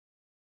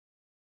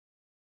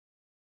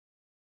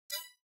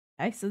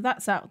 Okay, so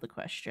that's out of the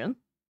question.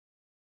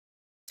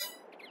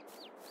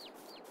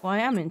 What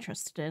I am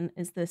interested in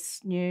is this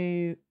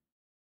new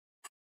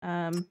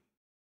very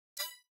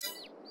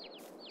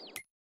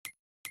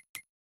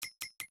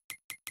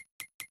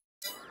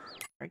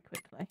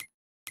quickly.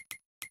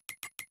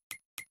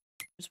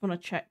 Just want to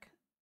check.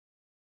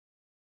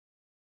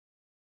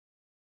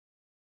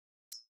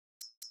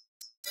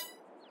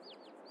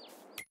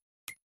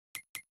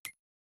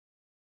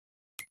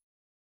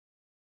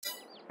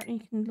 You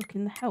can look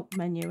in the help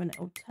menu and it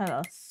will tell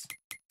us.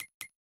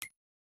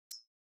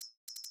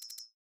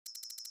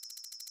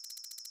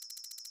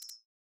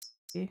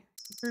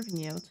 Improving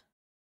yield.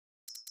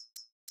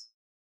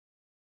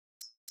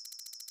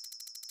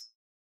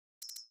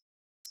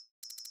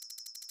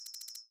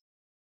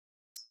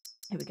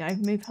 Here we go,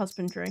 move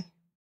husbandry.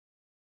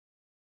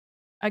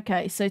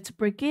 Okay, so to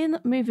begin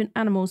moving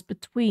animals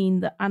between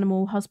the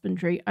animal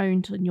husbandry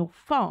owned on your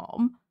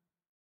farm,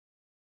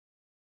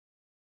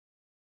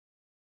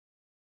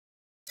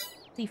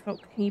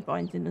 default key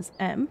binding as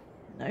M.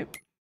 Nope.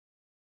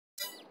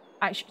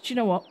 Actually, do you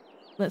know what?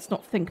 Let's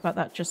not think about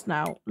that just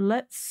now.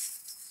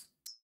 Let's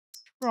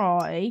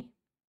try...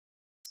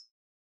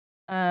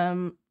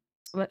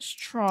 let's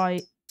try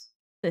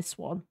this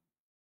one.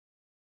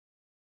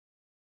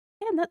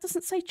 Again, that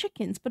doesn't say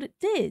chickens, but it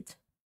did.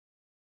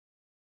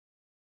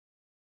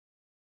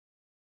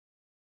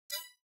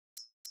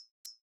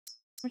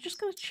 I'm just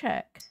going to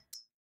check.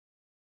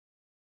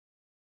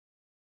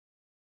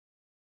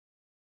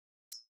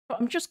 But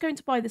I'm just going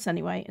to buy this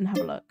anyway and have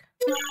a look.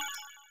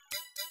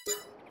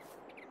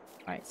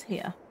 Right, it's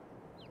here.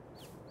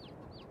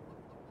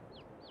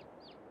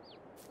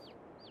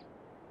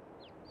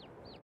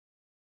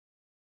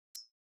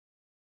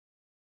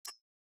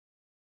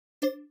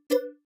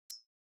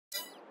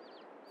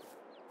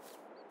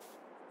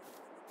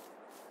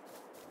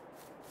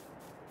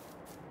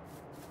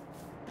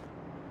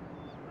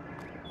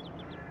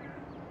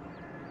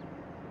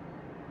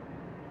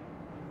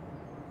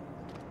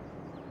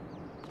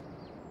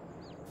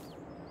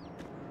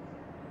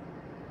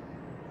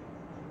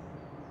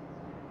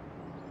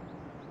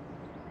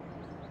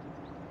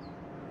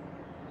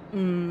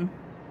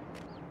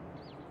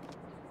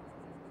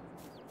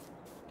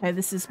 Okay,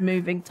 this is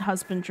moving to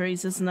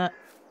husbandries, isn't it?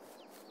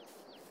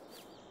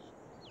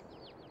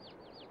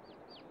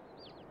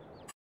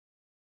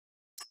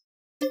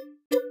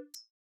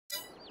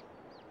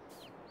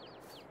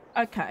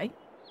 Okay.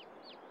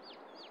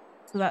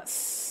 So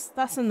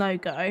that's a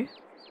no-go.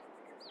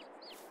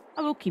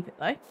 I will keep it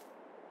though.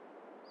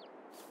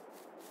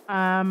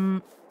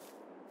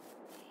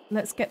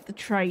 Let's get the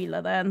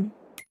trailer then.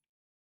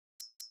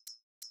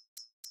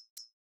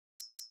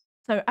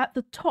 So at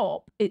the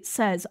top, it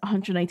says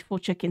 184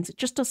 chickens. It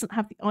just doesn't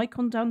have the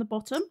icon down the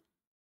bottom.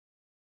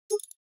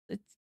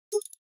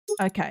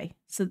 Okay,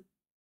 so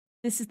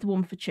this is the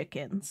one for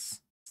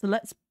chickens. So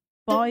let's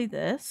buy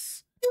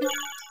this.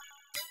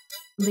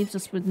 Leaves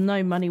us with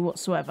no money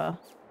whatsoever.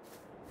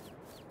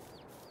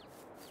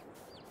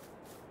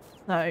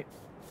 So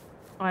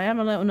I am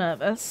a little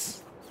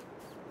nervous.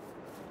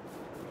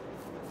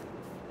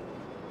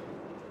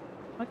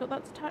 Have I got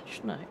that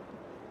detached? No.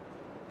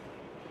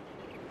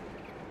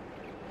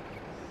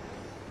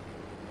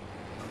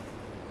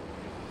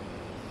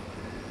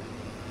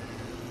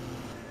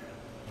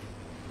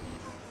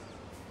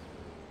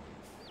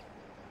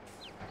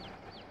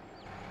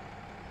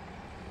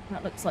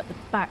 That looks like the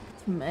back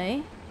to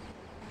me.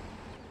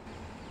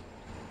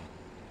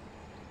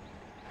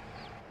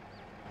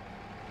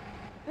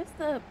 Where's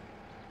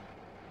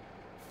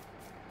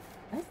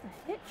the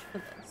hitch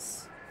for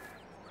this?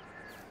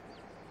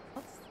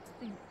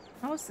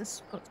 How has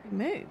this got to be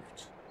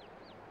moved?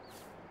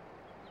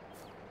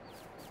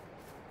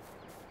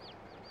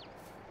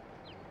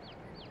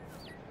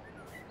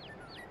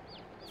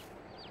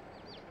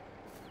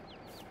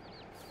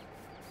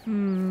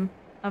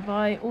 Have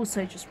I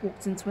also just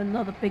walked into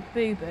another big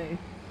boo-boo?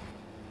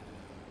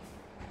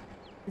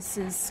 This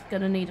is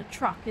gonna need a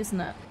truck,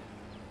 isn't it?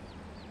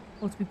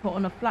 Or to be put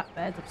on a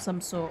flatbed of some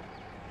sort.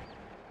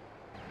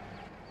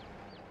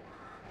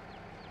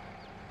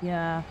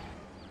 Yeah.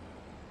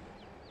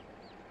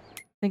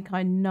 I think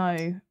I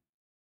know.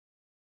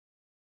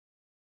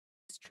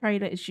 This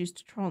trailer is used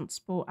to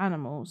transport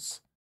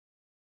animals.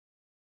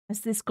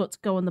 Has this got to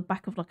go on the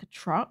back of like a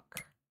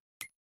truck?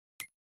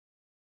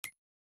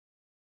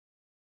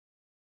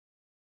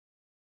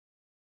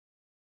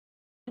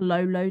 A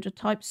low loader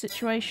type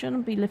situation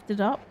and be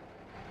lifted up?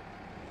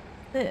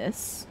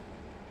 This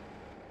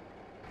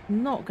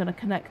not going to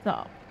connect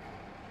up.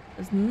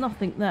 There's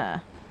nothing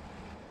there.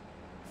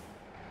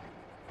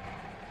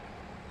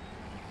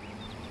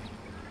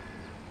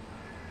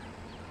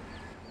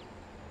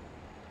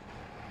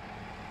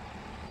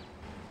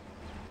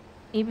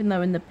 Even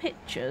though in the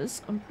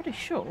pictures, I'm pretty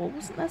sure,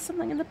 wasn't there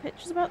something in the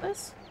pictures about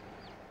this?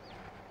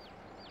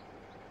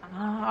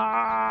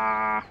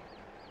 Ah,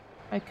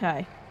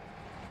 okay.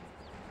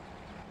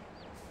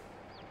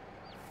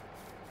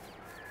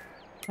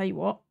 Tell you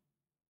what,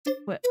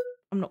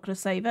 I'm not going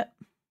to save it.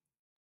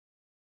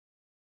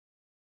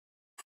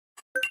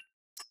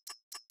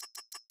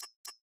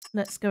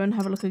 Let's go and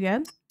have a look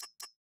again.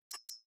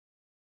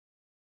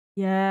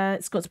 Yeah,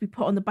 it's got to be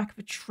put on the back of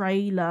a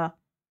trailer.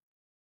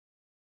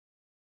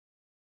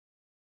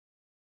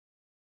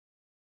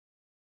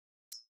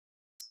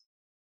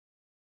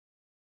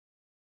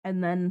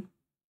 And then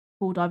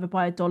pulled either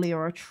by a dolly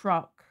or a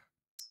truck.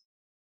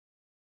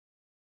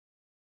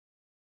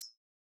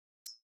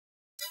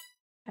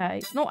 Okay,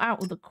 it's not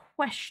out of the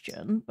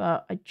question,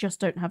 but I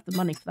just don't have the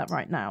money for that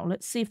right now.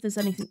 Let's see if there's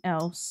anything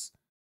else.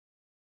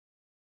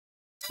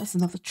 That's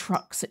another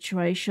truck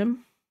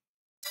situation.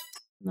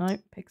 No,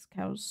 pigs,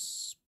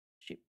 cows,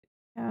 sheep,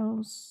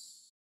 cows.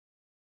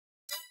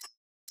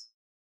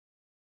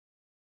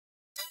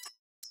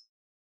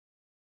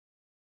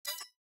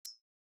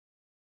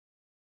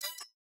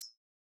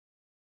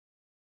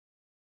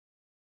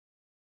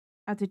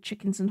 Added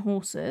chickens and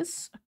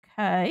horses.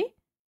 Okay.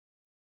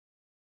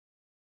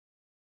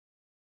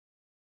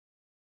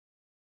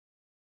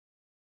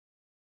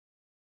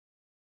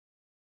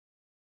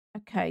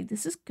 Okay,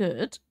 this is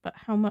good, but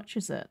how much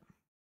is it?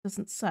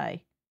 Doesn't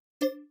say.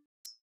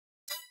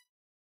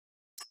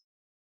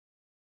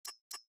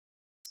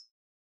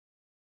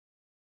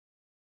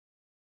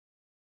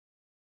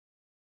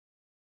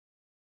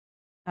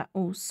 That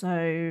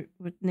also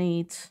would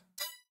need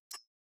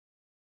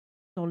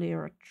dolly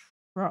or a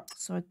truck,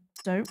 so I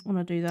don't want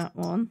to do that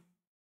one.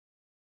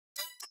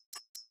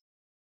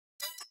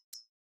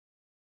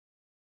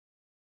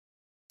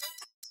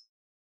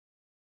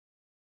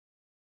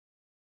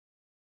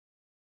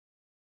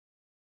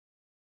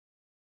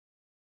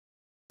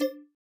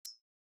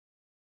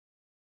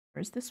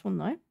 Where is this one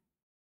though?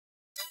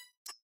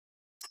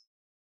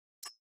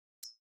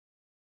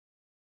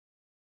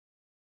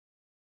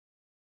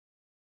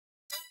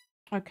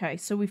 Okay,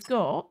 so we've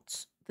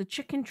got the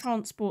chicken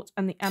transport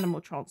and the animal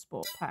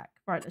transport pack.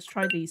 Right, let's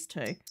try these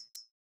two.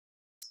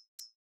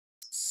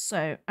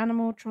 So,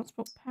 animal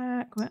transport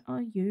pack, where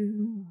are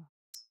you?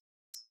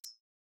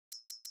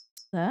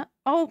 There.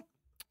 Oh,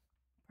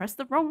 press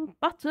the wrong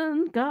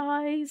button,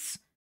 guys.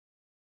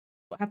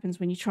 What happens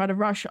when you try to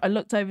rush? I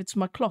looked over to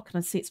my clock and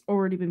I see it's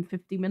already been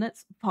 50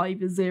 minutes.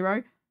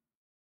 5-0.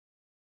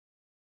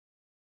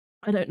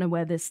 I don't know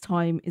where this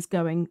time is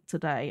going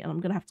today, and I'm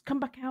going to have to come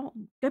back out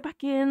and go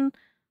back in.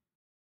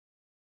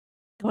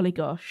 Golly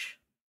gosh.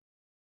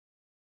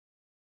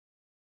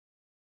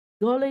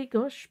 Golly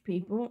gosh,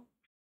 people.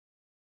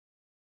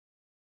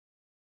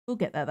 We'll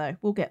get there, though.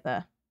 We'll get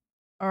there.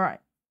 All right.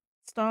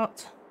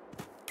 Start.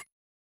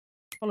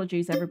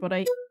 Apologies,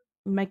 everybody.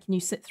 I'm making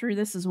you sit through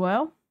this as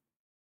well.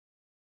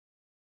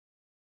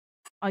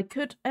 I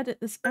could edit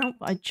this out,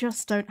 but I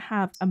just don't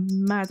have a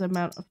mad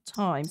amount of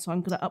time, so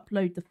I'm going to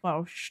upload the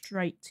file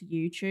straight to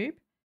YouTube.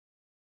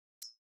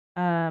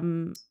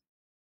 And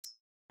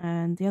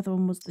the other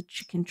one was the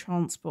chicken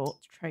transport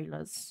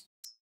trailers.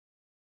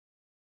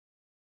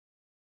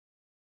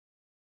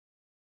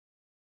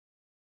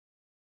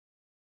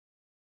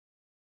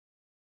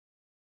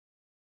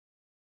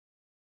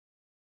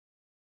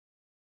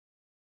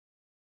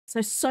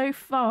 So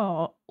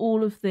far,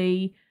 all of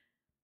the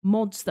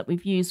mods that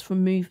we've used for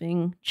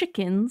moving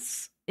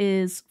chickens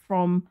is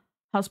from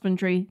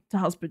husbandry to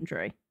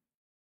husbandry.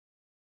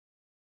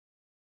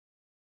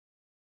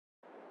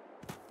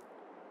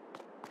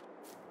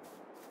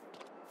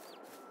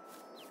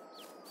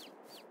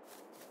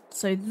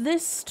 So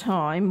this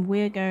time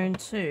we're going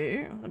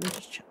to, let me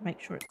just check,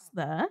 make sure it's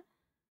there.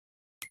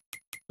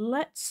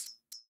 Let's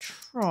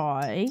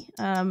try,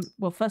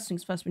 well, first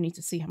things first, we need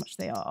to see how much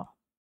they are.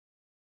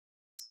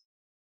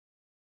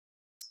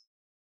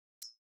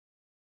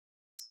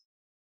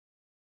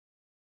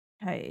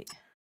 Okay.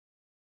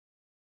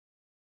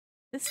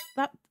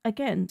 That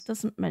again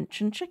doesn't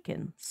mention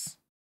chickens.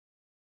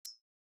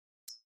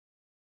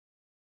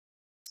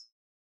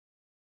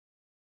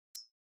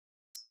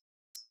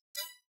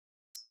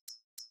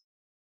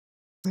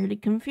 Really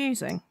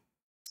confusing.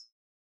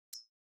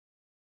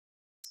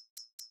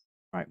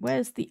 Right,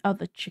 where's the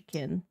other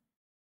chicken?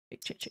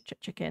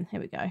 Chicken. Here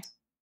we go.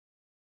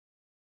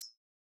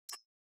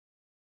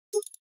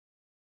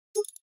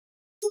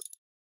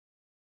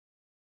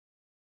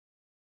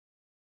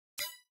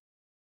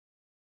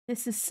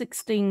 This is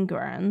 16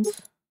 grand.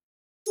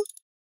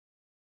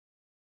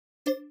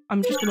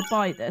 I'm just going to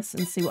buy this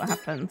and see what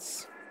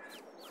happens.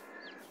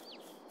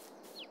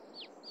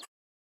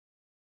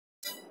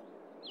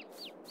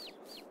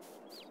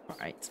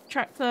 Right,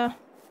 tractor.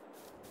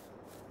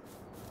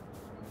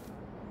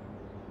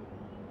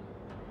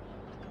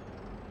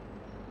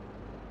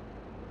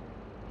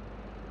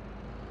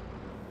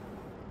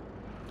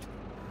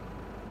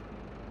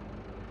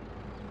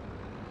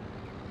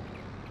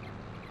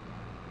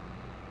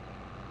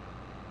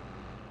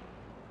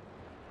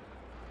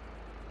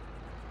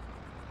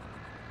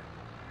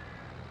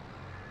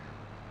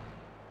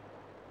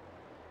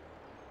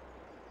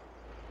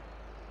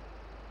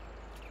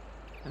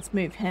 Let's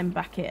move him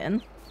back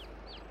in.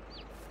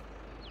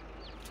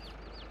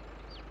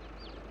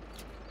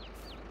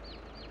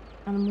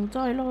 Animal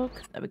dialogue.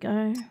 There we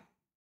go.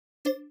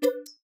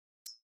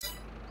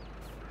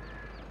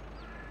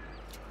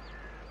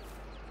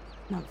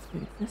 Now let's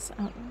move this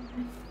out of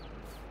the way.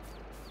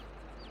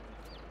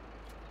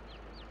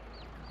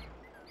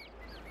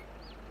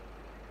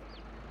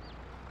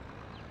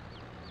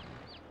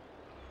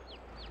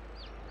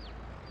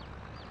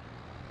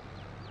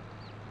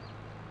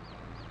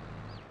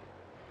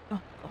 Oh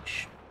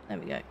gosh, there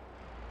we go.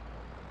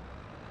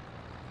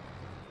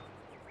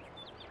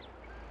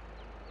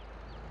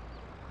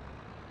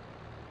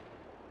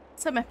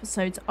 Some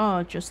episodes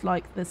are just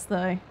like this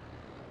though.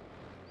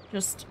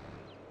 Just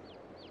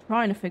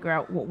trying to figure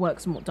out what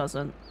works and what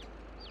doesn't.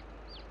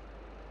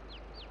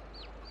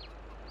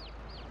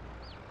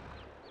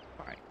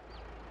 Right.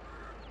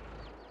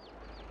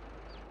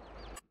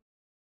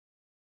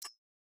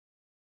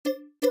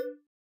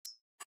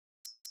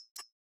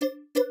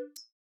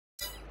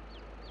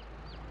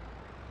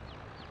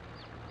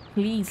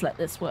 Please let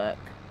this work.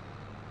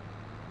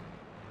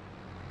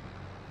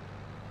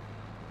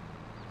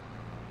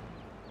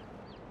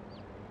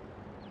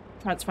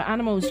 Transfer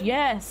animals.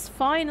 Yes,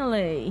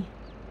 finally.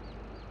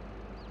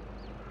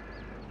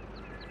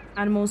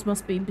 Animals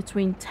must be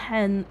between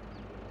 10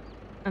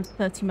 and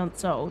 30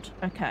 months old.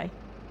 Okay.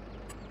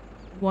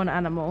 One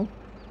animal.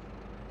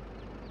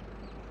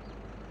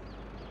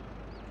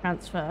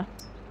 Transfer.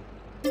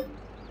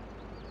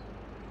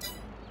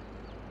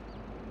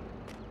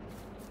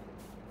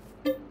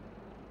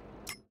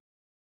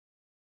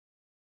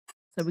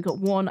 So we've got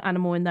one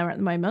animal in there at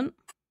the moment.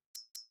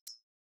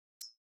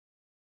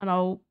 And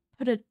I'll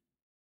put it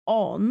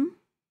on.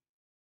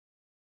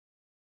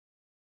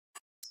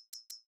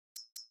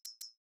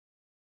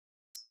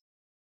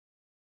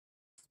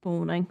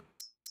 Spawning.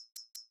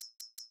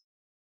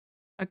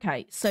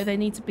 Okay, so they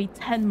need to be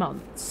 10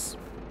 months.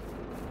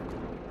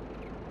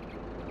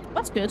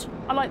 That's good.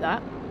 I like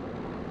that.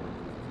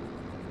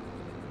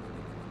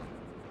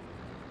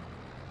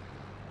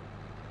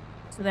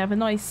 So they have a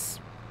nice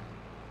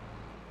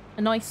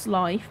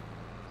life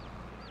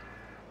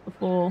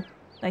before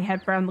they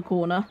head round the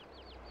corner.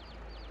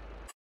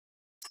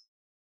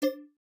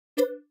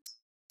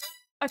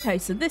 Okay,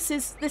 so this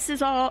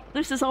is our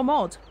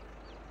mod.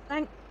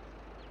 Thank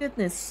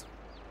goodness.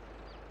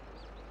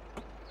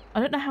 I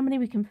don't know how many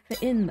we can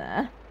fit in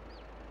there.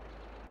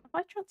 Have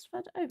I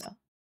transferred it over?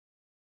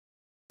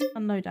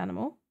 Unload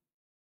animal.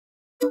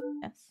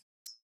 Yes.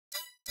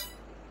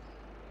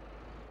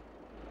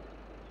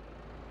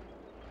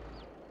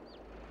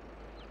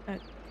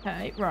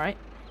 Okay, right.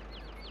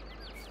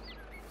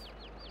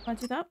 Can I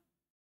do that?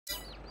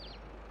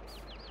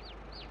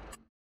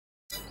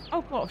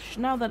 Oh gosh,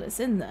 now that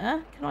it's in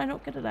there, can I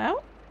not get it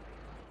out?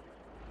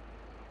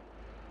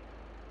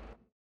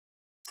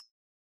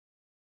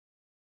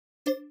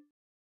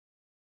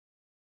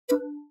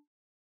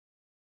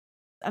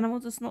 Animal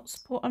does not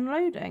support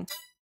unloading.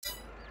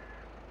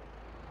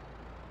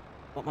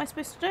 What am I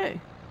supposed to do?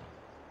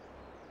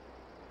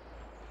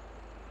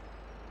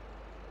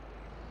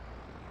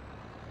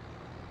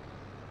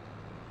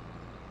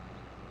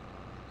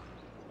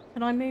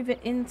 Can I move it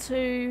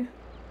into...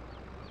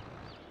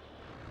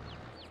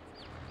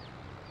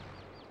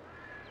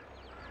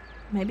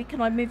 Maybe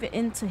can I move it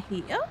into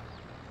here?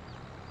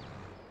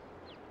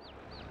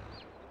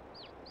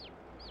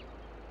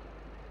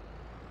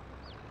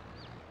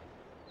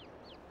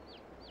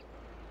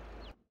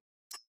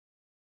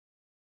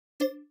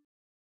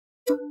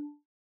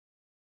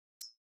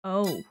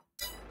 Oh.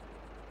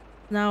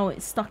 Now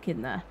it's stuck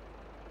in there.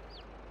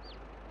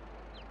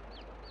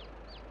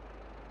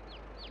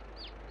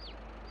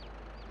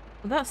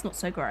 Well, that's not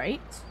so great.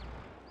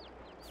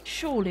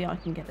 Surely I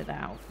can get it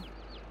out.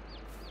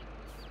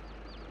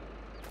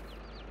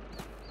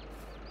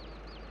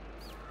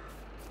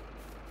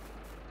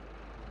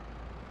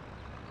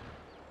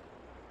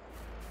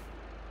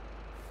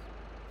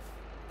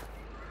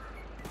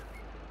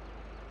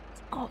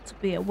 There's got to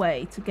be a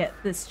way to get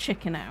this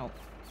chicken out.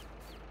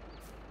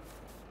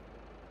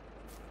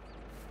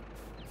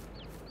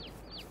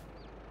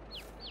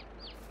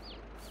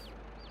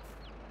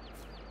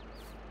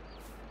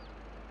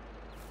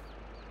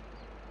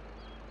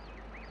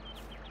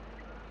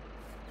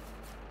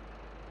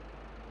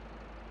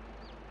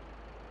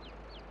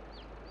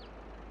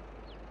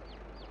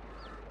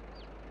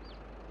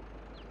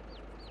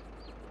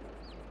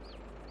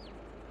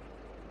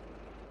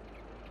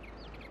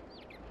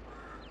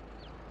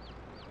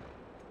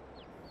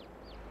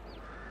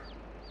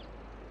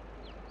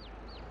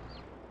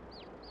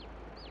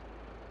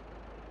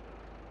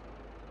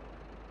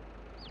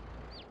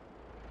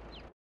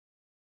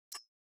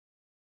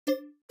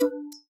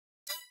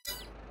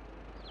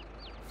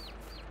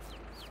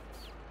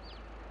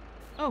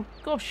 Oh,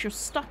 gosh, you're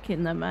stuck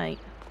in there, mate.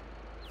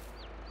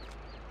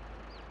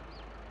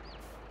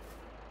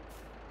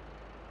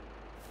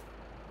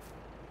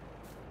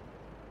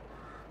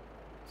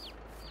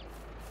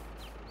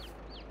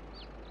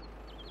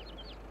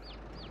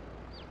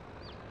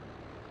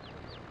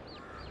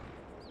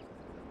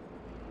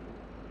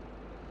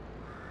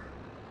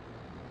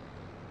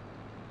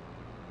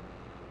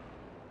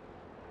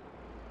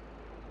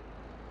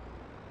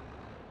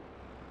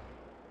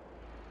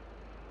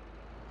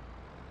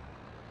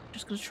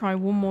 Just gonna try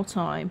one more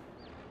time.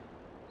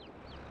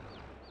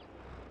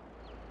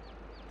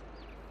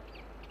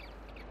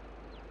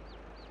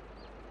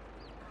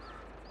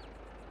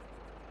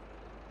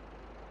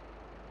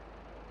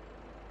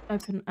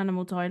 Open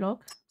animal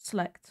dialogue.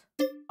 Select.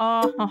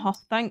 Ah,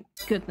 thank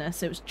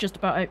goodness. It was just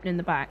about opening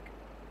the back.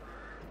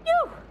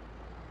 Phew!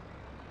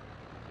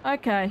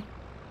 Okay.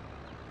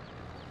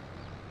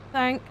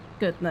 Thank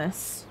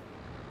goodness.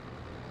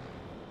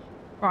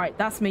 Right,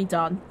 that's me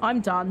done. I'm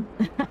done.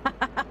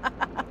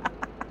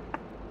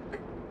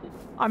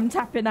 I'm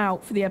tapping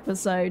out for the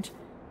episode.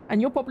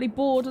 And you're probably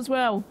bored as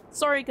well.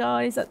 Sorry,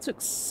 guys. That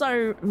took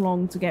so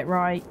long to get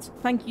right.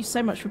 Thank you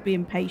so much for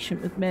being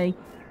patient with me.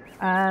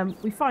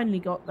 We finally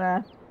got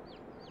there.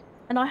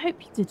 And I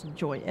hope you did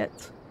enjoy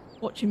it.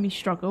 Watching me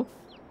struggle.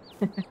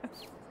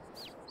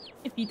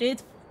 If you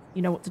did,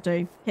 you know what to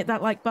do. Hit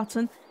that like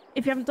button.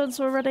 If you haven't done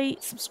so already,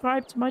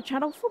 subscribe to my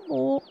channel for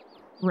more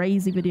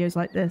crazy videos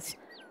like this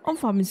on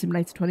Farming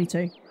Simulator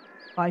 22.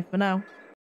 Bye for now.